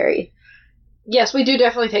military. Yes, we do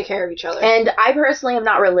definitely take care of each other. And I personally am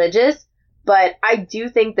not religious, but I do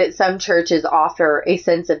think that some churches offer a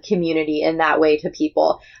sense of community in that way to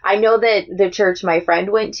people. I know that the church my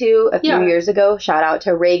friend went to a few years ago, shout out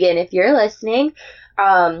to Reagan if you're listening,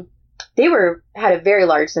 they had a very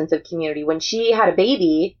large sense of community. When she had a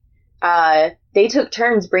baby, they took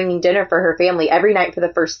turns bringing dinner for her family every night for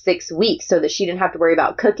the first 6 weeks so that she didn't have to worry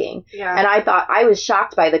about cooking. Yeah. And I was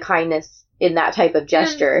shocked by the kindness in that type of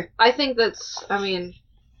gesture. And I think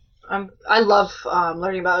I love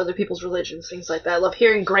learning about other people's religions, things like that. I love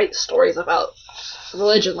hearing great stories about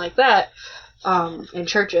religion like that in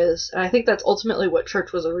churches. And I think that's ultimately what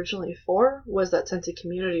church was originally for, was that sense of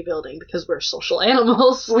community building, because we're social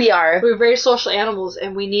animals. We are. We're very social animals,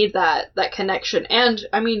 and we need that connection. And,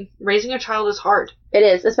 I mean, raising a child is hard. It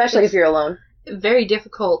is, especially if you're alone. Very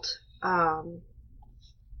difficult,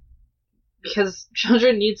 because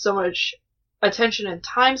children need so much attention and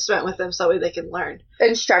time spent with them so that way they can learn.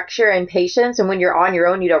 And structure and patience. And when you're on your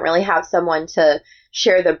own, you don't really have someone to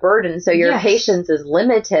share the burden. So your patience is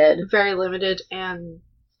limited. Very limited. And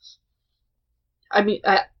I mean,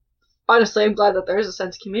 honestly, I'm glad that there is a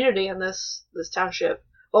sense of community in this township.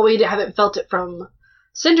 While we haven't felt it from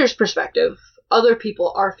Cinder's perspective, other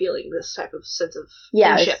people are feeling this type of sense of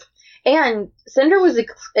kinship. And Cinder was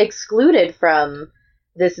excluded from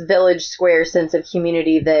this village square sense of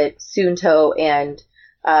community that Sunto and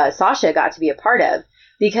Sasha got to be a part of,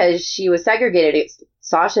 because she was segregated.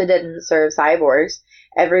 Sasha didn't serve cyborgs.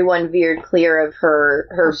 Everyone veered clear of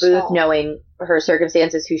her booth, knowing her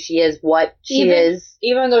circumstances, who she is, what she is.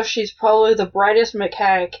 Even though she's probably the brightest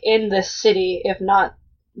mechanic in this city, if not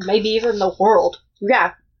maybe even the world.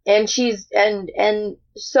 Yeah. And she's and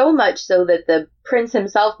so much so that the prince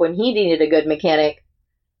himself, when he needed a good mechanic,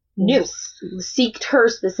 seeked her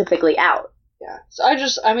specifically out. Yeah. So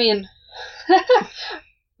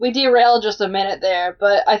we derailed just a minute there,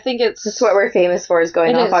 but I think that's what we're famous for, is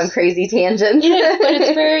going off on crazy tangents. It is, but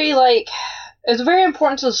it's very, It's very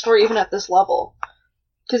important to the story even at this level.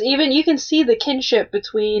 Because even you can see the kinship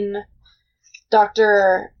between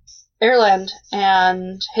Dr. Erland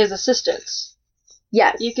and his assistants.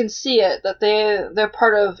 Yes. You can see it, that they're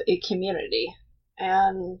part of a community.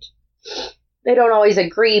 And they don't always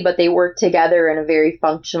agree, but they work together in a very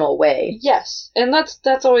functional way. Yes, and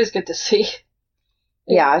that's always good to see.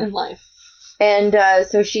 In life. And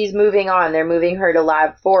so she's moving on. They're moving her to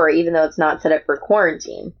Lab 4, even though it's not set up for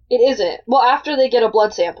quarantine. It isn't. Well, after they get a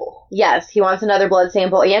blood sample. Yes, he wants another blood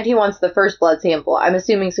sample, and he wants the first blood sample. I'm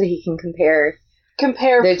assuming so he can compare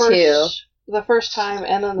the two. The first time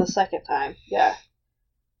and then the second time. Yeah.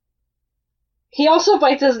 He also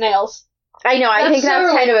bites his nails. I know, I think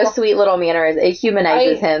that's kind of a sweet little manner. It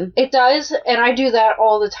humanizes him. It does, and I do that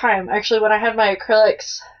all the time. Actually, when I had my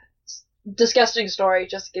acrylics, disgusting story,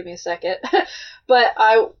 just give me a second. But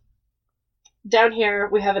down here,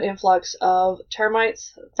 we have an influx of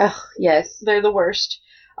termites. Oh, yes. They're the worst.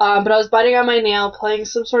 But I was biting on my nail, playing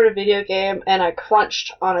some sort of video game, and I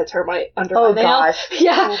crunched on a termite under my nail. Oh, gosh.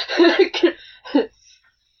 Yeah.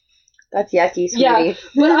 That's yucky, sweetie. Yeah,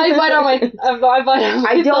 but I bite on my.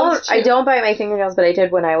 I don't bite my fingernails, but I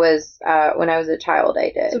did when I was a child. I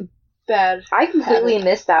did. It's bad. I completely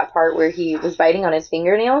missed that part where he was biting on his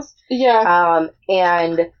fingernails. Yeah.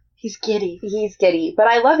 And he's giddy. He's giddy, but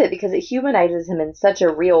I love it because it humanizes him in such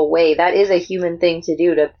a real way. That is a human thing to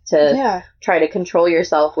do to try to control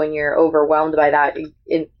yourself when you're overwhelmed by that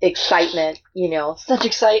excitement. You know, such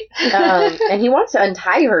excite. And he wants to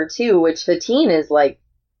untie her too, which Fatine is like.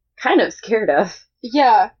 Kind of scared of.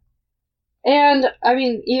 Yeah. And, I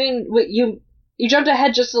mean, even you jumped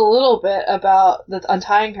ahead just a little bit about the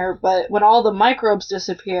untying her, but when all the microbes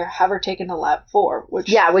disappear, have her taken to Lab 4,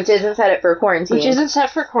 which isn't set for quarantine. Which isn't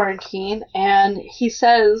set for quarantine, and he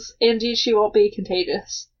says, indeed, she won't be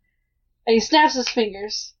contagious. And he snaps his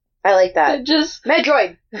fingers. I like that.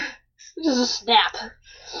 Medroid! Just a snap.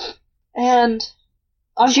 And...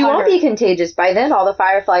 She won't be contagious. By then, all the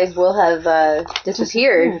fireflies will have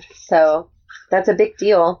disappeared. So, that's a big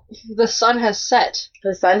deal. The sun has set.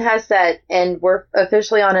 The sun has set, and we're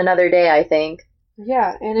officially on another day, I think.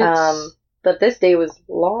 Yeah, and it's... but this day was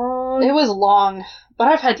long. It was long, but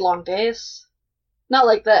I've had long days. Not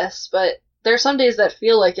like this, but there are some days that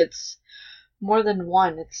feel like it's more than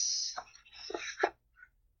one. It's...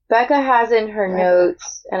 Becca has in her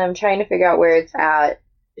notes, and I'm trying to figure out where it's at,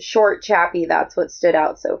 short Chappie, that's what stood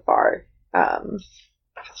out so far.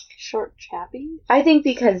 Short Chappie? I think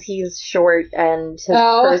because he's short and his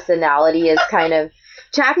personality is kind of...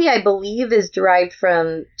 Chappie, I believe, is derived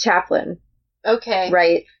from Chaplin. Okay.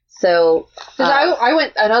 Right? So... Because I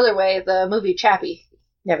went another way, the movie Chappie.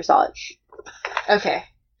 Never saw it. Okay.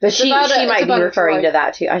 But she might be referring to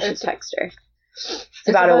that, too. I should text her. It's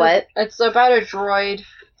about a what? It's about a droid.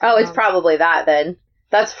 Oh, it's probably that, then.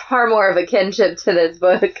 That's far more of a kinship to this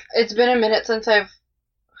book. It's been a minute since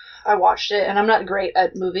I watched it, and I'm not great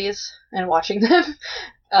at movies and watching them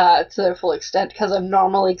to their full extent because I'm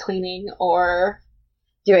normally cleaning or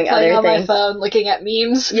doing playing other on things. my phone, looking at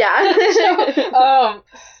memes. Yeah. So,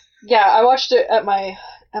 yeah, I watched it at my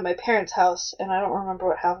parents' house, and I don't remember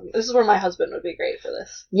what happened. This is where my husband would be great for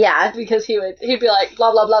this. Yeah, because he'd be like,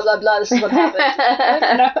 blah blah blah blah blah. This is what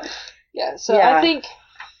happened. Yeah. So I think.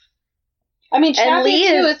 I mean, Chappie,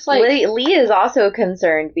 too, it's like... Lee is also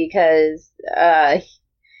concerned because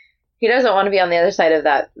he doesn't want to be on the other side of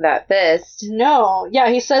that fist. No. Yeah,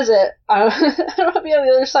 he says it. I don't want to be on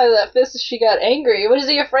the other side of that fist if she got angry. What is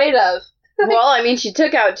he afraid of? Well, I mean, she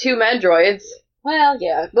took out 2 Medroids. Well,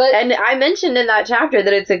 yeah, but... And I mentioned in that chapter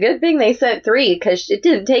that it's a good thing they sent 3, because it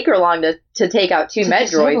didn't take her long to take out 2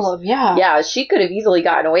 Medroids. Them, yeah. Yeah, she could have easily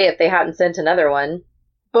gotten away if they hadn't sent another one.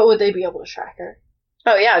 But would they be able to track her?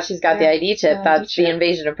 Oh, yeah, she's got the ID chip. That's the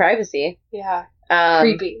invasion of privacy. Yeah.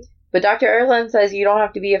 Creepy. But Dr. Erland says you don't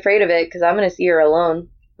have to be afraid of it, because I'm going to see her alone.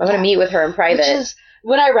 I'm going to meet with her in private. Which is,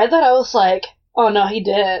 when I read that, I was like, oh, no, he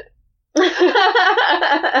didn't.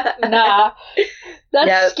 Nah.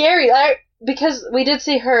 That's scary. Because we did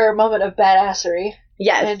see her moment of badassery.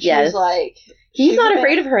 Yes, and she was like... He's not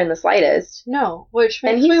afraid of her in the slightest. No, which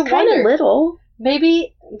makes me wonder. And he's kind of little.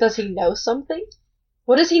 Maybe, does he know something?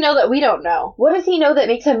 What does he know that we don't know? What does he know that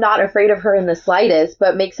makes him not afraid of her in the slightest,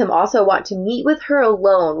 but makes him also want to meet with her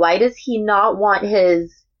alone? Why does he not want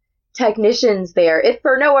his technicians there, if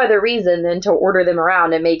for no other reason than to order them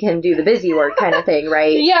around and make him do the busy work kind of thing,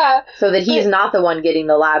 right? Yeah. So that he's not the one getting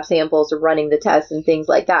the lab samples or running the tests and things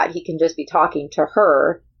like that. He can just be talking to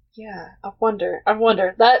her. Yeah, I wonder.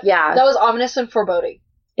 That was ominous and foreboding.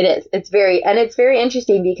 It is. It's very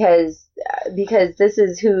interesting because this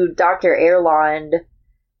is who Dr. Erland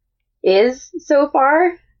is so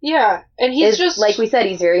far. Yeah, and he's just... Like we said,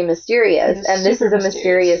 he's very mysterious, and this is a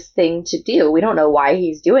mysterious thing to do. We don't know why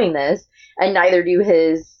he's doing this, and neither do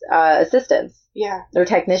his assistants. Yeah. Or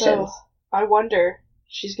technicians. So, I wonder,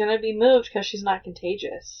 she's gonna be moved because she's not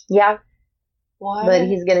contagious. Yeah. What? But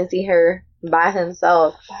he's gonna see her by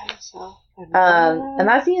himself. And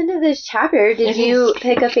that's the end of this chapter. Did you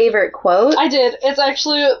pick a favorite quote? I did. It's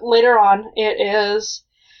actually later on. It is,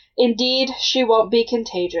 "Indeed, she won't be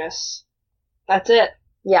contagious." That's it.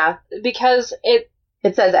 Yeah. Because it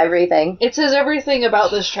says everything. It says everything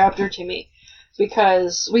about this chapter to me.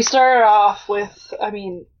 Because we started off with,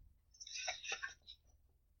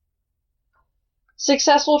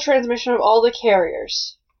 successful transmission of all the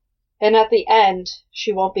carriers. And at the end,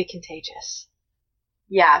 she won't be contagious.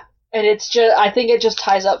 Yeah. And it's just, I think it just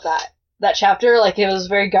ties up that chapter. Like, it was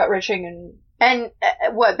very gut-wrenching and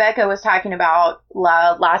what Becca was talking about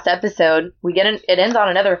last episode, it ends on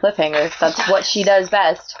another cliffhanger. That's what she does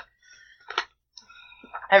best.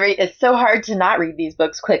 It's so hard to not read these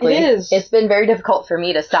books quickly. It is. It's been very difficult for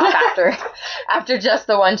me to stop after just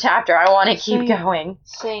the one chapter. I want to keep going.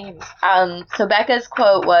 Same. So Becca's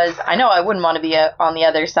quote was, "I know I wouldn't want to be on the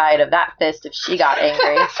other side of that fist if she got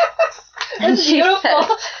angry." And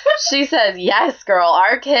she says, "Yes, girl,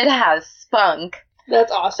 our kid has spunk."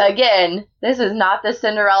 That's awesome. Again, this is not the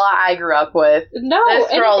Cinderella I grew up with. No, this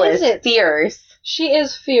girl is fierce. She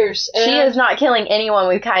is fierce. She is not killing anyone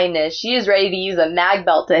with kindness. She is ready to use a mag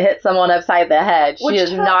belt to hit someone upside the head. She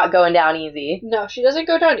is not going down easy. No, she doesn't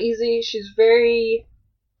go down easy. She's very...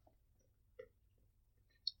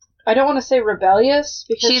 I don't want to say rebellious,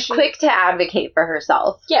 because she's quick to advocate for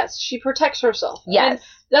herself. Yes, she protects herself. Yes. And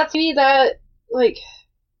that's me that, like,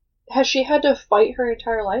 has she had to fight her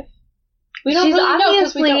entire life? We don't really know,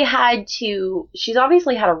 because she's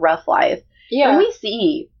obviously had a rough life. Yeah. And we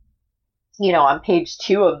see, on page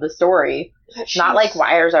 2 of the story, not like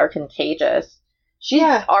wires are contagious. She's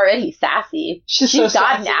already sassy. She's got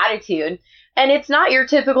sassy. An attitude. And it's not your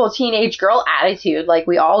typical teenage girl attitude like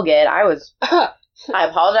we all get. I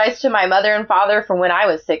apologize to my mother and father from when I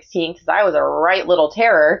was 16, because I was a right little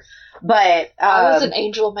terror. But I was an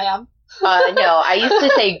angel, ma'am. No, I used to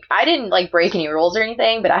say, I didn't break any rules or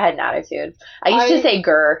anything, but I had an attitude. I used to say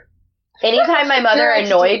grr. Anytime my mother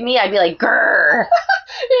annoyed me, I'd be like, grr.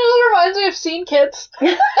 It just reminds me of Scene Kids.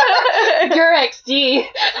 Grr XD.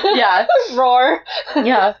 Yeah. Roar.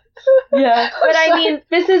 Yeah. Yeah. But I mean,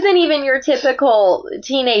 this isn't even your typical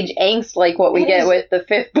teenage angst like what we get with the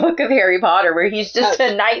 5th book of Harry Potter, where he's just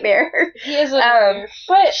a nightmare. He is a nightmare.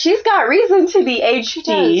 But she's got reason to be HD. She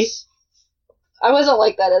does. I wasn't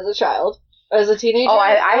like that as a child. As a teenager. Oh,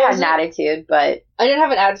 I had an attitude, but... I didn't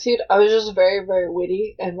have an attitude. I was just very, very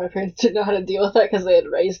witty, and my parents didn't know how to deal with that because they had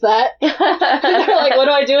raised that. They're like, what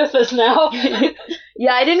do I do with this now?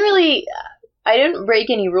 Yeah, I didn't break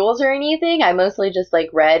any rules or anything. I mostly just,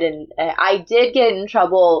 read, and I did get in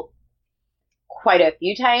trouble quite a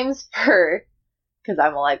few times because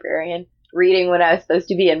I'm a librarian, reading when I was supposed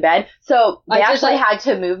to be in bed. So they actually had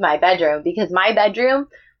to move my bedroom, because my bedroom...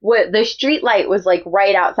 the street light was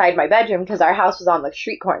right outside my bedroom, because our house was on the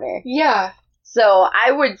street corner. Yeah. So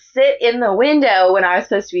I would sit in the window when I was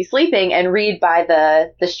supposed to be sleeping and read by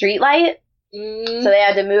the street light. So they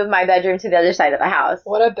had to move my bedroom to the other side of the house.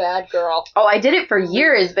 What a bad girl. Oh, I did it for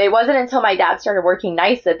years, but it wasn't until my dad started working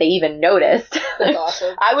nights that they even noticed. That's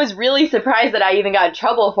awesome. I was really surprised that I even got in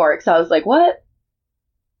trouble for it, because I was like, what?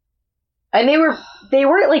 And they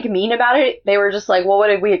weren't mean about it. They were just like, well, what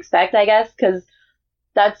did we expect, I guess? Because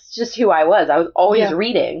that's just who I was. I was always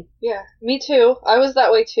reading. Yeah, me too. I was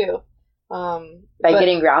that way too. By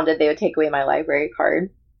getting grounded, they would take away my library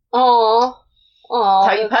card. Aww. That's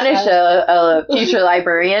how you punish a future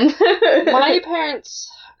librarian. My parents,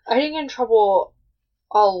 I didn't get in trouble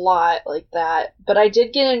a lot like that, but I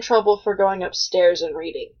did get in trouble for going upstairs and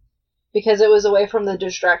reading, because it was away from the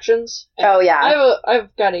distractions. And oh, yeah.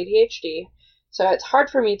 I've got ADHD, so it's hard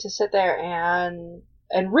for me to sit there and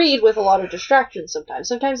read with a lot of distractions sometimes.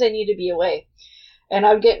 Sometimes I need to be away. And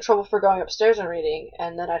I would get in trouble for going upstairs and reading,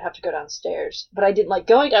 and then I'd have to go downstairs. But I didn't like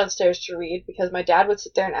going downstairs to read, because my dad would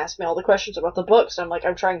sit there and ask me all the questions about the books, and I'm like,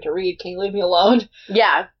 I'm trying to read. Can you leave me alone?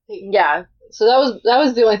 Yeah. Yeah. So that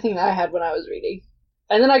was the only thing that I had when I was reading.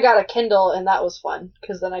 And then I got a Kindle, and that was fun,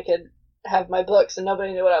 because then I could have my books, and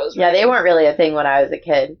nobody knew what I was reading. Yeah, they weren't really a thing when I was a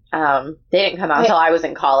kid. They didn't come out until I was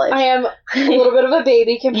in college. I am a little bit of a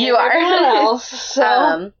baby compared you are. to everyone else.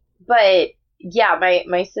 So. But... yeah,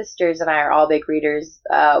 my sisters and I are all big readers.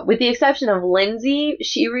 With the exception of Lindsay,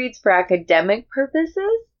 she reads for academic purposes.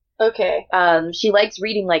 Okay. She likes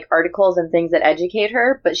reading articles and things that educate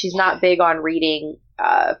her, but she's not big on reading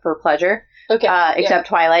for pleasure. Okay. Except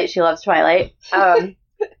Twilight. She loves Twilight.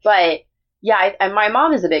 But yeah, and my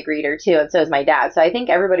mom is a big reader too, and so is my dad. So I think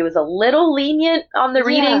everybody was a little lenient on the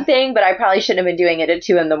reading thing, but I probably shouldn't have been doing it at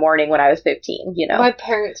 2 a.m. when I was 15. My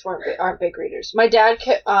parents aren't big readers. My dad,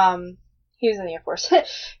 he was in the Air Force.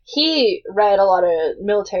 He read a lot of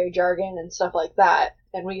military jargon and stuff like that,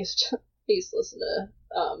 and we used to listen to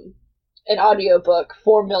an audiobook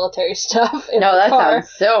for military stuff. That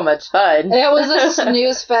sounds so much fun. And it was a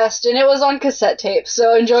snooze fest, and it was on cassette tape,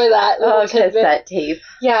 so enjoy that. Cassette tape.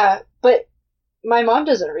 Yeah, but my mom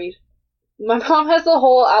doesn't read. My mom has the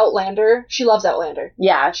whole Outlander. She loves Outlander.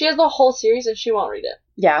 Yeah. She has the whole series, and she won't read it.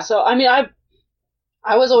 Yeah. So, I mean,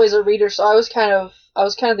 I was always a reader, so I was kind of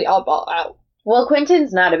the oddball out. Well,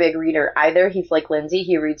 Quentin's not a big reader either. He's like Lindsay.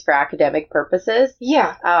 He reads for academic purposes.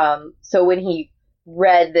 Yeah. So when he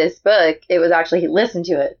read this book, it was actually, he listened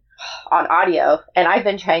to it on audio, and I've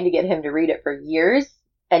been trying to get him to read it for years,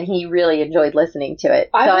 and he really enjoyed listening to it.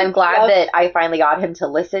 So I'm glad that I finally got him to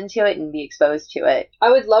listen to it and be exposed to it. I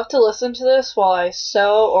would love to listen to this while I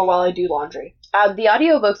sew or while I do laundry. The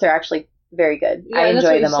audiobooks are actually very very good. I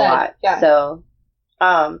enjoy them a lot. Yeah. So,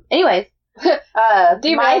 anyways,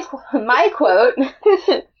 my quote,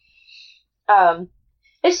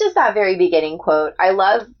 it's just that very beginning quote. I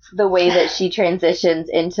love the way that she transitions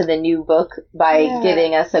into the new book by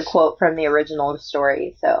giving us a quote from the original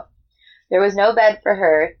story. So, there was no bed for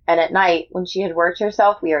her, and at night, when she had worked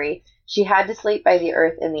herself weary, she had to sleep by the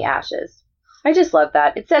earth in the ashes. I just love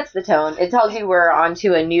that. It sets the tone. It tells you we're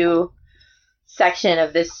onto a new section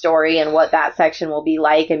of this story and what that section will be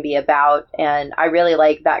like and be about. And I really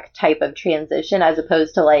like that type of transition as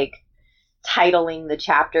opposed to like titling the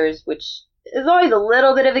chapters, which is always a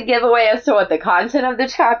little bit of a giveaway as to what the content of the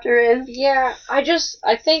chapter is. Yeah, I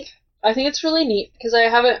think it's really neat because I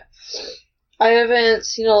haven't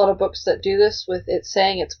seen a lot of books that do this with it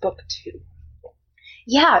saying it's book 2.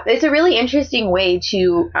 Yeah, it's a really interesting way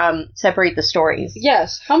to separate the stories.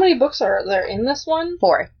 Yes. How many books are there in this one?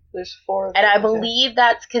 4. There's 4 of them. And I believe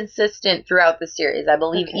that's consistent throughout the series. I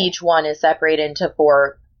believe each one is separated into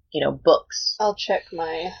 4, books. I'll check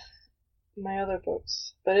my other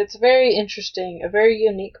books. But it's very interesting, a very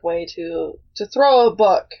unique way to throw a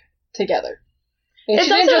book together. She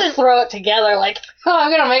didn't just throw it together like,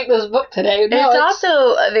 I'm going to make this book today. No, it's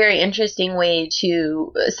also a very interesting way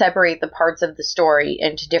to separate the parts of the story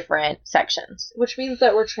into different sections. Which means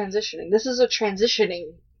that we're transitioning. This is a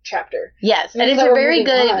transitioning chapter. Yes, and it's a very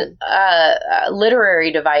good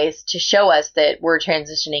literary device to show us that we're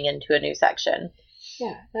transitioning into a new section.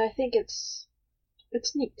 Yeah, and I think it's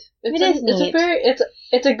neat. It is neat.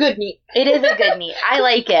 It's a good neat. It is a good neat. I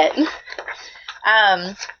like it.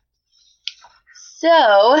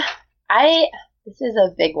 So, this is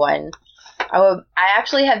a big one. I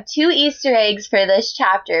actually have 2 Easter eggs for this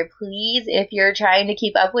chapter. Please, if you're trying to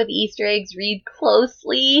keep up with Easter eggs, read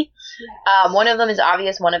closely. Yes. One of them is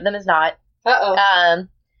obvious, one of them is not. Uh-oh.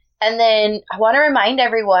 And then I want to remind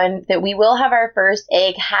everyone that we will have our first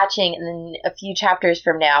egg hatching in a few chapters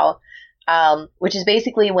from now, which is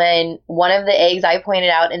basically when one of the eggs I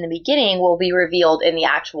pointed out in the beginning will be revealed in the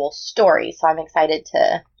actual story. So I'm excited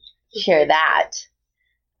to share that.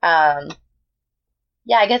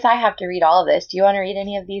 Yeah, I guess I have to read all of this. Do you want to read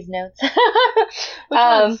any of these notes?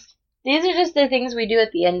 These are just the things we do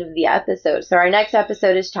at the end of the episode. So our next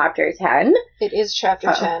episode is chapter 10. It is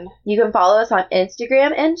chapter 10. You can follow us on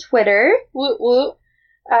Instagram and Twitter. Woot woot.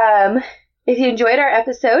 If you enjoyed our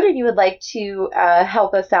episode and you would like to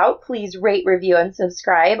help us out, please rate, review, and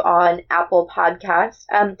subscribe on Apple Podcasts.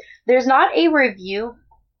 There's not a review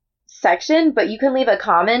section, but you can leave a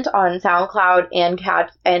comment on SoundCloud and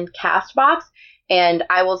Castbox, and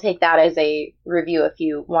I will take that as a review if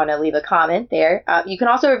you want to leave a comment there. You can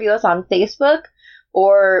also review us on Facebook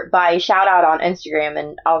or by shout out on Instagram,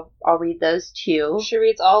 and I'll read those too. She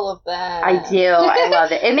reads all of that. I do. I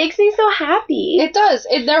love it. It makes me so happy. It does.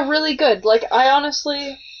 They're really good. Like,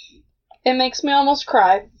 it makes me almost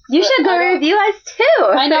cry. You should go review us too.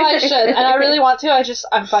 I know I should, and I really want to.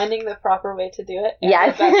 I'm finding the proper way to do it.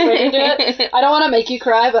 Yes. The best way to do it. I don't want to make you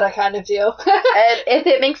cry, but I kind of do. And if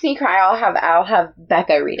it makes me cry, I'll have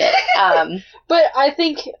Becca read it. But I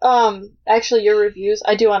think, actually, your reviews,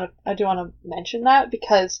 I do want to mention that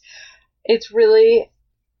because it's really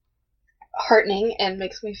heartening and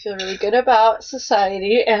makes me feel really good about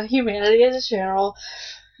society and humanity as a general.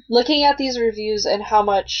 Looking at these reviews and how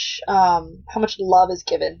much love is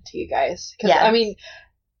given to you guys. Because, I mean,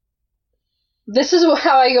 this is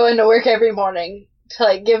how I go into work every morning to,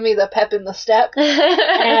 like, give me the pep in the step.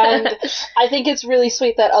 And I think it's really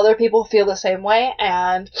sweet that other people feel the same way.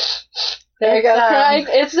 And there you go, crying.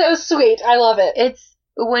 It's so sweet. I love it.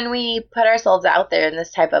 when we put ourselves out there in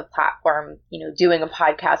this type of platform, doing a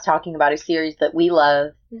podcast talking about a series that we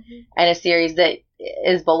love and a series that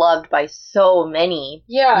is beloved by so many,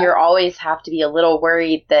 you always have to be a little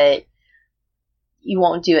worried that you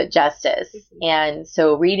won't do it justice. And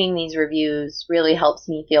so reading these reviews really helps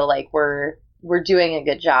me feel like we're doing a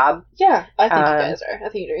good job. Yeah, I think you guys are. I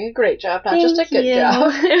think you're doing a great job, not just a good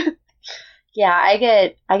job. Yeah, I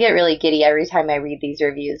get really giddy every time I read these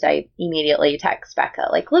reviews. I immediately text Becca,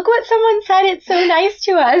 like, look what someone said. It's so nice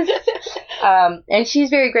to us. And she's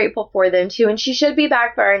very grateful for them, too. And she should be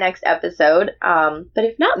back for our next episode. But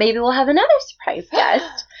if not, maybe we'll have another surprise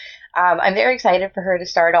guest. I'm very excited for her to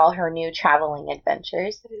start all her new traveling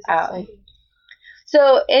adventures. It is exciting.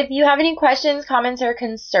 So if you have any questions, comments, or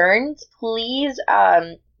concerns, please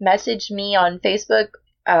message me on Facebook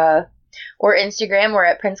or Instagram. We're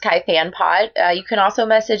at Prince Kai Fan Pod. You can also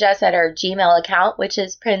message us at our Gmail account, which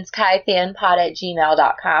is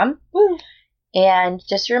princekaifanpod@gmail.com. Woo. And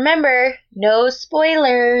just remember, no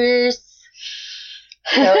spoilers.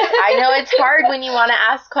 I know it's hard when you want to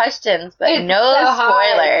ask questions, but it's no so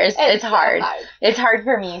spoilers. It's hard. So hard. It's hard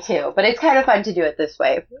for me too, but it's kind of fun to do it this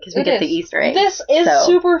way because we get the Easter eggs. This is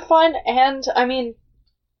super fun, and I mean,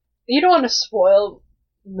 you don't want to spoil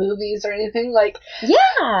movies or anything. Like,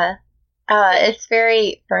 yeah. It's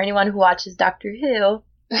very, for anyone who watches Doctor Who,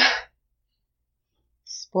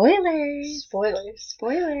 spoilers.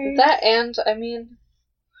 That, and I mean,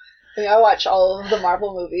 I watch all of the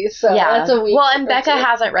Marvel movies, so that's a week. Well, and Becca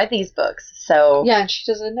hasn't read these books, so yeah, and she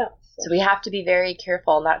doesn't know. So we have to be very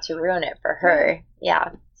careful not to ruin it for her.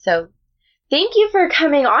 Yeah. So thank you for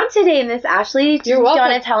coming on today, Miss Ashley. You're welcome. Do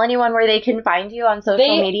you want to tell anyone where they can find you on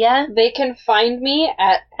social media? They can find me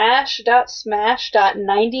at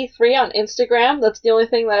ash.smash.93 on Instagram. That's the only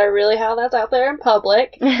thing that I really have that's out there in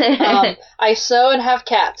public. I sew and have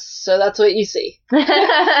cats, so that's what you see.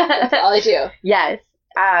 That's all I do. Yes.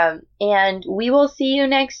 And we will see you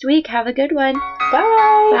next week. Have a good one.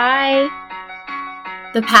 Bye. Bye.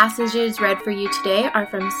 The passages read for you today are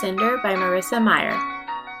from Cinder by Marissa Meyer.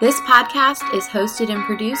 This podcast is hosted and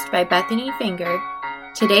produced by Bethany Finger.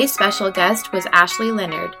 Today's special guest was Ashley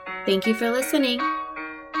Leonard. Thank you for listening.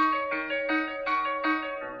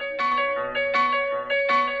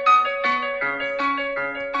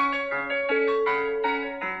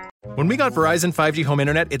 When we got Verizon 5G home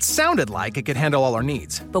internet, it sounded like it could handle all our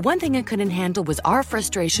needs. But one thing it couldn't handle was our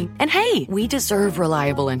frustration. And hey, we deserve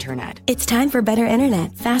reliable internet. It's time for better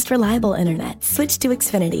internet. Fast, reliable internet. Switch to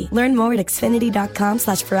Xfinity. Learn more at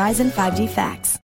xfinity.com/Verizon 5G Facts.